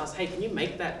question just asks, hey, can you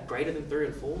make that greater than 3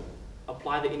 and 4?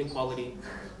 Apply the inequality,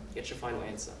 get your final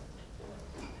answer.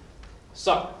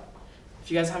 So,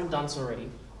 if you guys haven't done so already,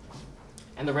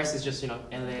 and the rest is just, and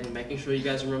then making sure you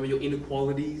guys remember your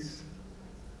inequalities.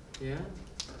 Yeah?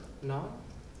 No?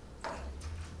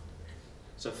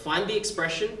 So find the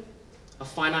expression, a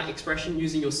finite expression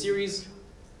using your series,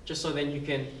 just so then you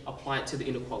can apply it to the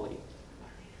inequality.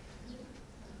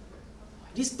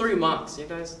 It is 3 marks, yeah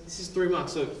guys? This is 3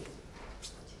 marks, so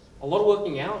a lot of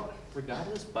working out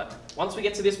regardless, but once we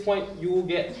get to this point, you will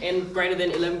get n greater than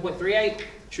 11.38,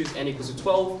 choose n equals to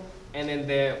 12, and then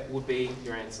there would be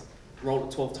your answer. Roll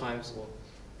it 12 times or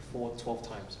for 12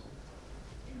 times.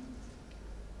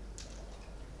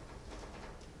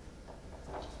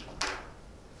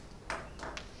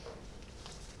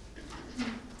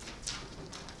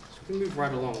 So we can move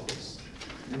right along with this.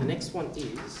 And the next one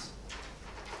is,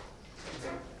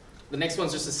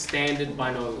 just a standard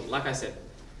binomial. Like I said,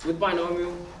 with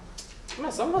binomial,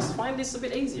 some of us find this a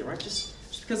bit easier, right? Just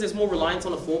because there's more reliance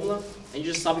on a formula and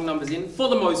you're just subbing numbers in, for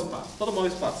the most part,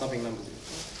 subbing numbers in.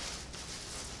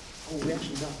 Oh, we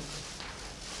actually done.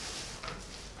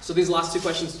 So these last 2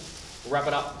 questions, we'll wrap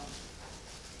it up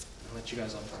and let you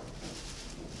guys off.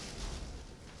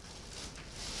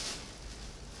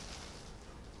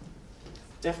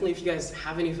 Definitely, if you guys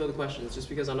have any further questions, just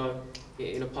because I know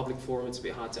in a public forum it's a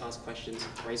bit hard to ask questions,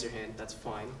 raise your hand, that's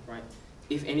fine, right?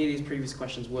 If any of these previous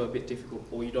questions were a bit difficult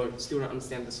or you still don't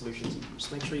understand the solutions,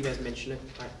 just make sure you guys mention it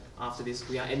right after this.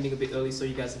 We are ending a bit early so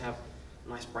you guys can have a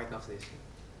nice break after this.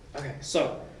 Okay,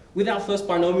 so with our first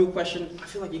binomial question, I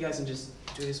feel like you guys can just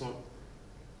do this one.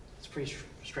 It's pretty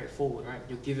straightforward, right?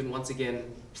 You're given, once again,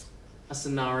 a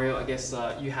scenario. I guess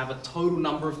you have a total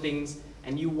number of things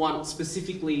and you want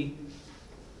specifically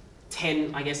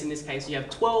 10, I guess in this case you have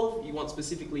 12, you want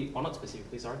specifically, or not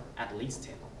specifically, sorry, at least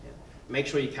 10. Yeah. Make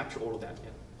sure you capture all of that. Yeah.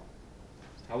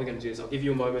 How are we going to do this? I'll give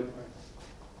you a moment.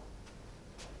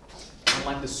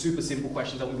 Unlike the super simple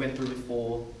questions that we went through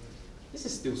before, this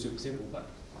is still super simple, but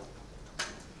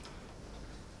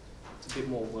it's a bit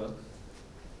more work.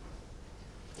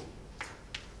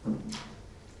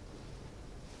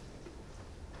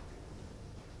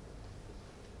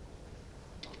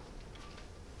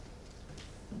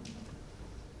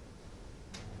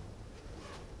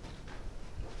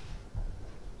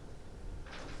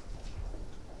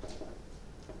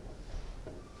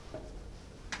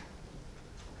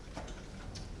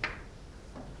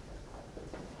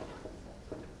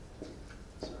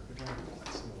 So we're going to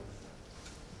like some more.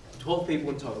 12 people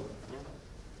in total.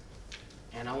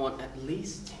 Yeah? And I want at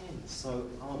least 10. So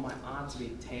I want my R to be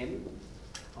 10.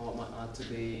 I want my R to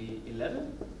be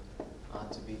 11. R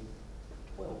to be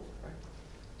 12, right?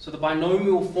 So the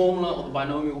binomial formula or the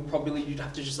binomial probability, you'd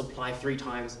have to just apply 3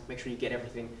 times, make sure you get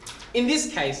everything. In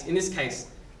this case,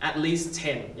 at least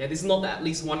 10. Yeah, this is not the at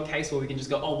least one case where we can just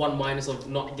go, oh, 1 minus of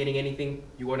not getting anything.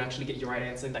 You won't actually get your right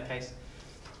answer in that case.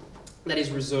 That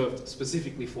is reserved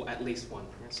specifically for at least 1.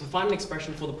 Right? So find an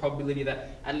expression for the probability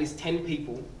that at least 10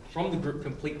 people from the group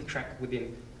complete the track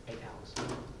within 8 hours.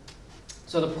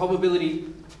 So the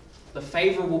probability, the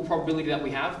favorable probability that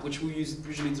we have, which we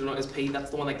usually denote as P,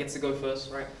 that's the one that gets to go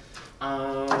first, right?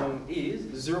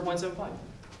 Is 0.75.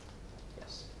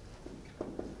 Yes.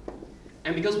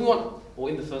 And because we want, or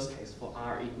in the first case, for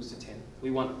R equals to 10,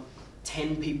 we want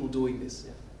 10 people doing this.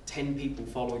 Yeah? 10 people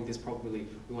following this probability.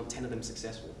 We want 10 of them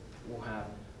successful. We'll have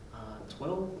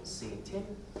 12, C 10,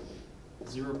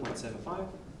 0.75,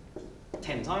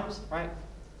 10 times, right?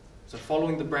 So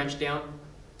following the branch down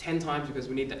 10 times because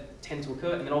we need that 10 to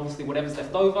occur, and then obviously whatever's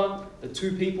left over, the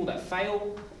 2 people that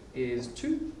fail is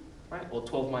 2, right? Or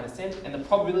 12 minus 10, and the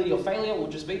probability of failure will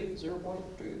just be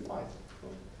 0.25.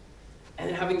 And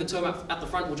then having the term at the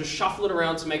front, we'll just shuffle it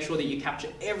around to make sure that you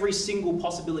capture every single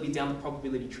possibility down the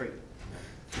probability tree.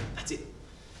 That's it.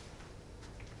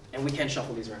 And we can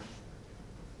shuffle these around.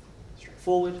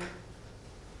 Straightforward,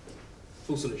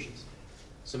 full solutions.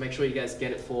 So make sure you guys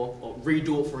get it for, or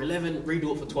redo it for 11,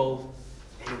 redo it for 12,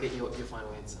 and you'll get your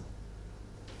final answer.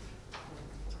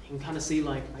 You can kind of see,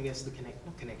 like, I guess the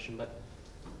not connection, but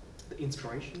the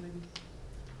inspiration maybe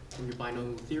from your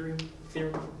binomial theorem.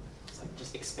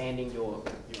 expanding your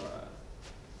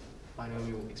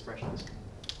binomial expressions.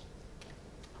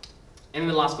 And then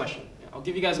the last question. I'll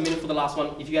give you guys a minute for the last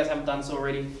one if you guys haven't done so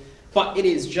already. But it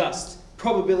is just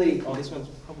probability. Oh, this one's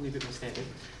probably a bit more standard.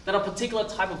 That a particular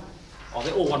type of, oh,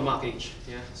 they're all 1 mark each.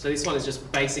 Yeah. So this one is just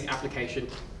basic application.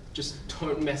 Just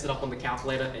don't mess it up on the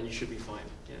calculator and you should be fine.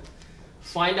 Yeah.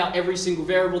 Find out every single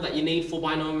variable that you need for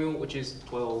binomial, which is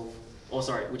 12, or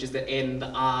sorry, which is the n,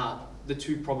 the r, the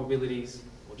 2 probabilities,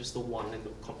 or just the 1 and the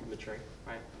complementary,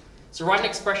 right? So write an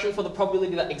expression for the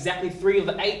probability that exactly 3 of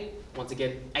the 8, once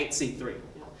again, 8C3.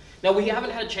 Now we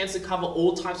haven't had a chance to cover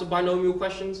all types of binomial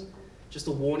questions. Just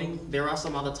a warning, there are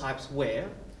some other types where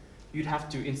you'd have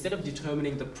to, instead of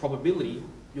determining the probability,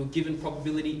 you're given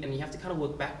probability and you have to kind of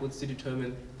work backwards to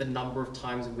determine the number of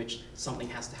times in which something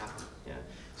has to happen. Yeah.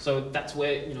 So that's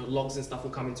where logs and stuff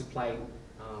will come into play,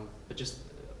 but just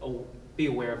be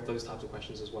aware of those types of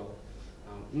questions as well.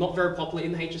 Not very popular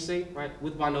in the HSC, right?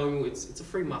 With binomial, it's a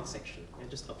 3 mark section. Yeah,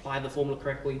 just apply the formula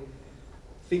correctly,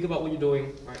 think about what you're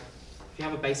doing, right? If you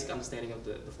have a basic understanding of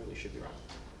the formula, you should be right.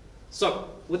 So,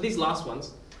 with these last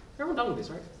ones, everyone done with this,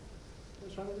 right?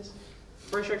 Everyone's done with this?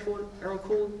 Very straightforward, everyone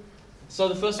cool? So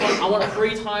the first one, I want it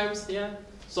 3 times, yeah?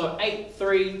 So 8,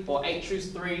 3, or 8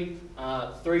 choose 3,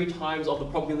 3 times of the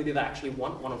probability that I actually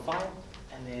want, 1 and 5,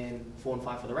 and then 4 and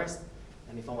 5 for the rest.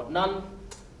 And if I want none,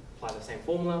 apply the same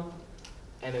formula,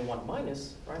 and then 1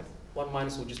 minus, right? 1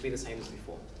 minus will just be the same as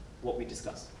before, what we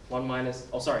discussed. 1 minus,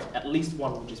 oh sorry, at least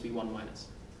 1 will just be 1 minus.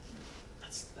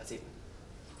 That's it.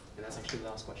 And that's actually the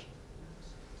last question.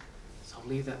 So I'll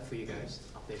leave that for you guys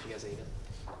up there if you guys need it.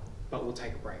 But we'll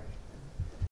take a break.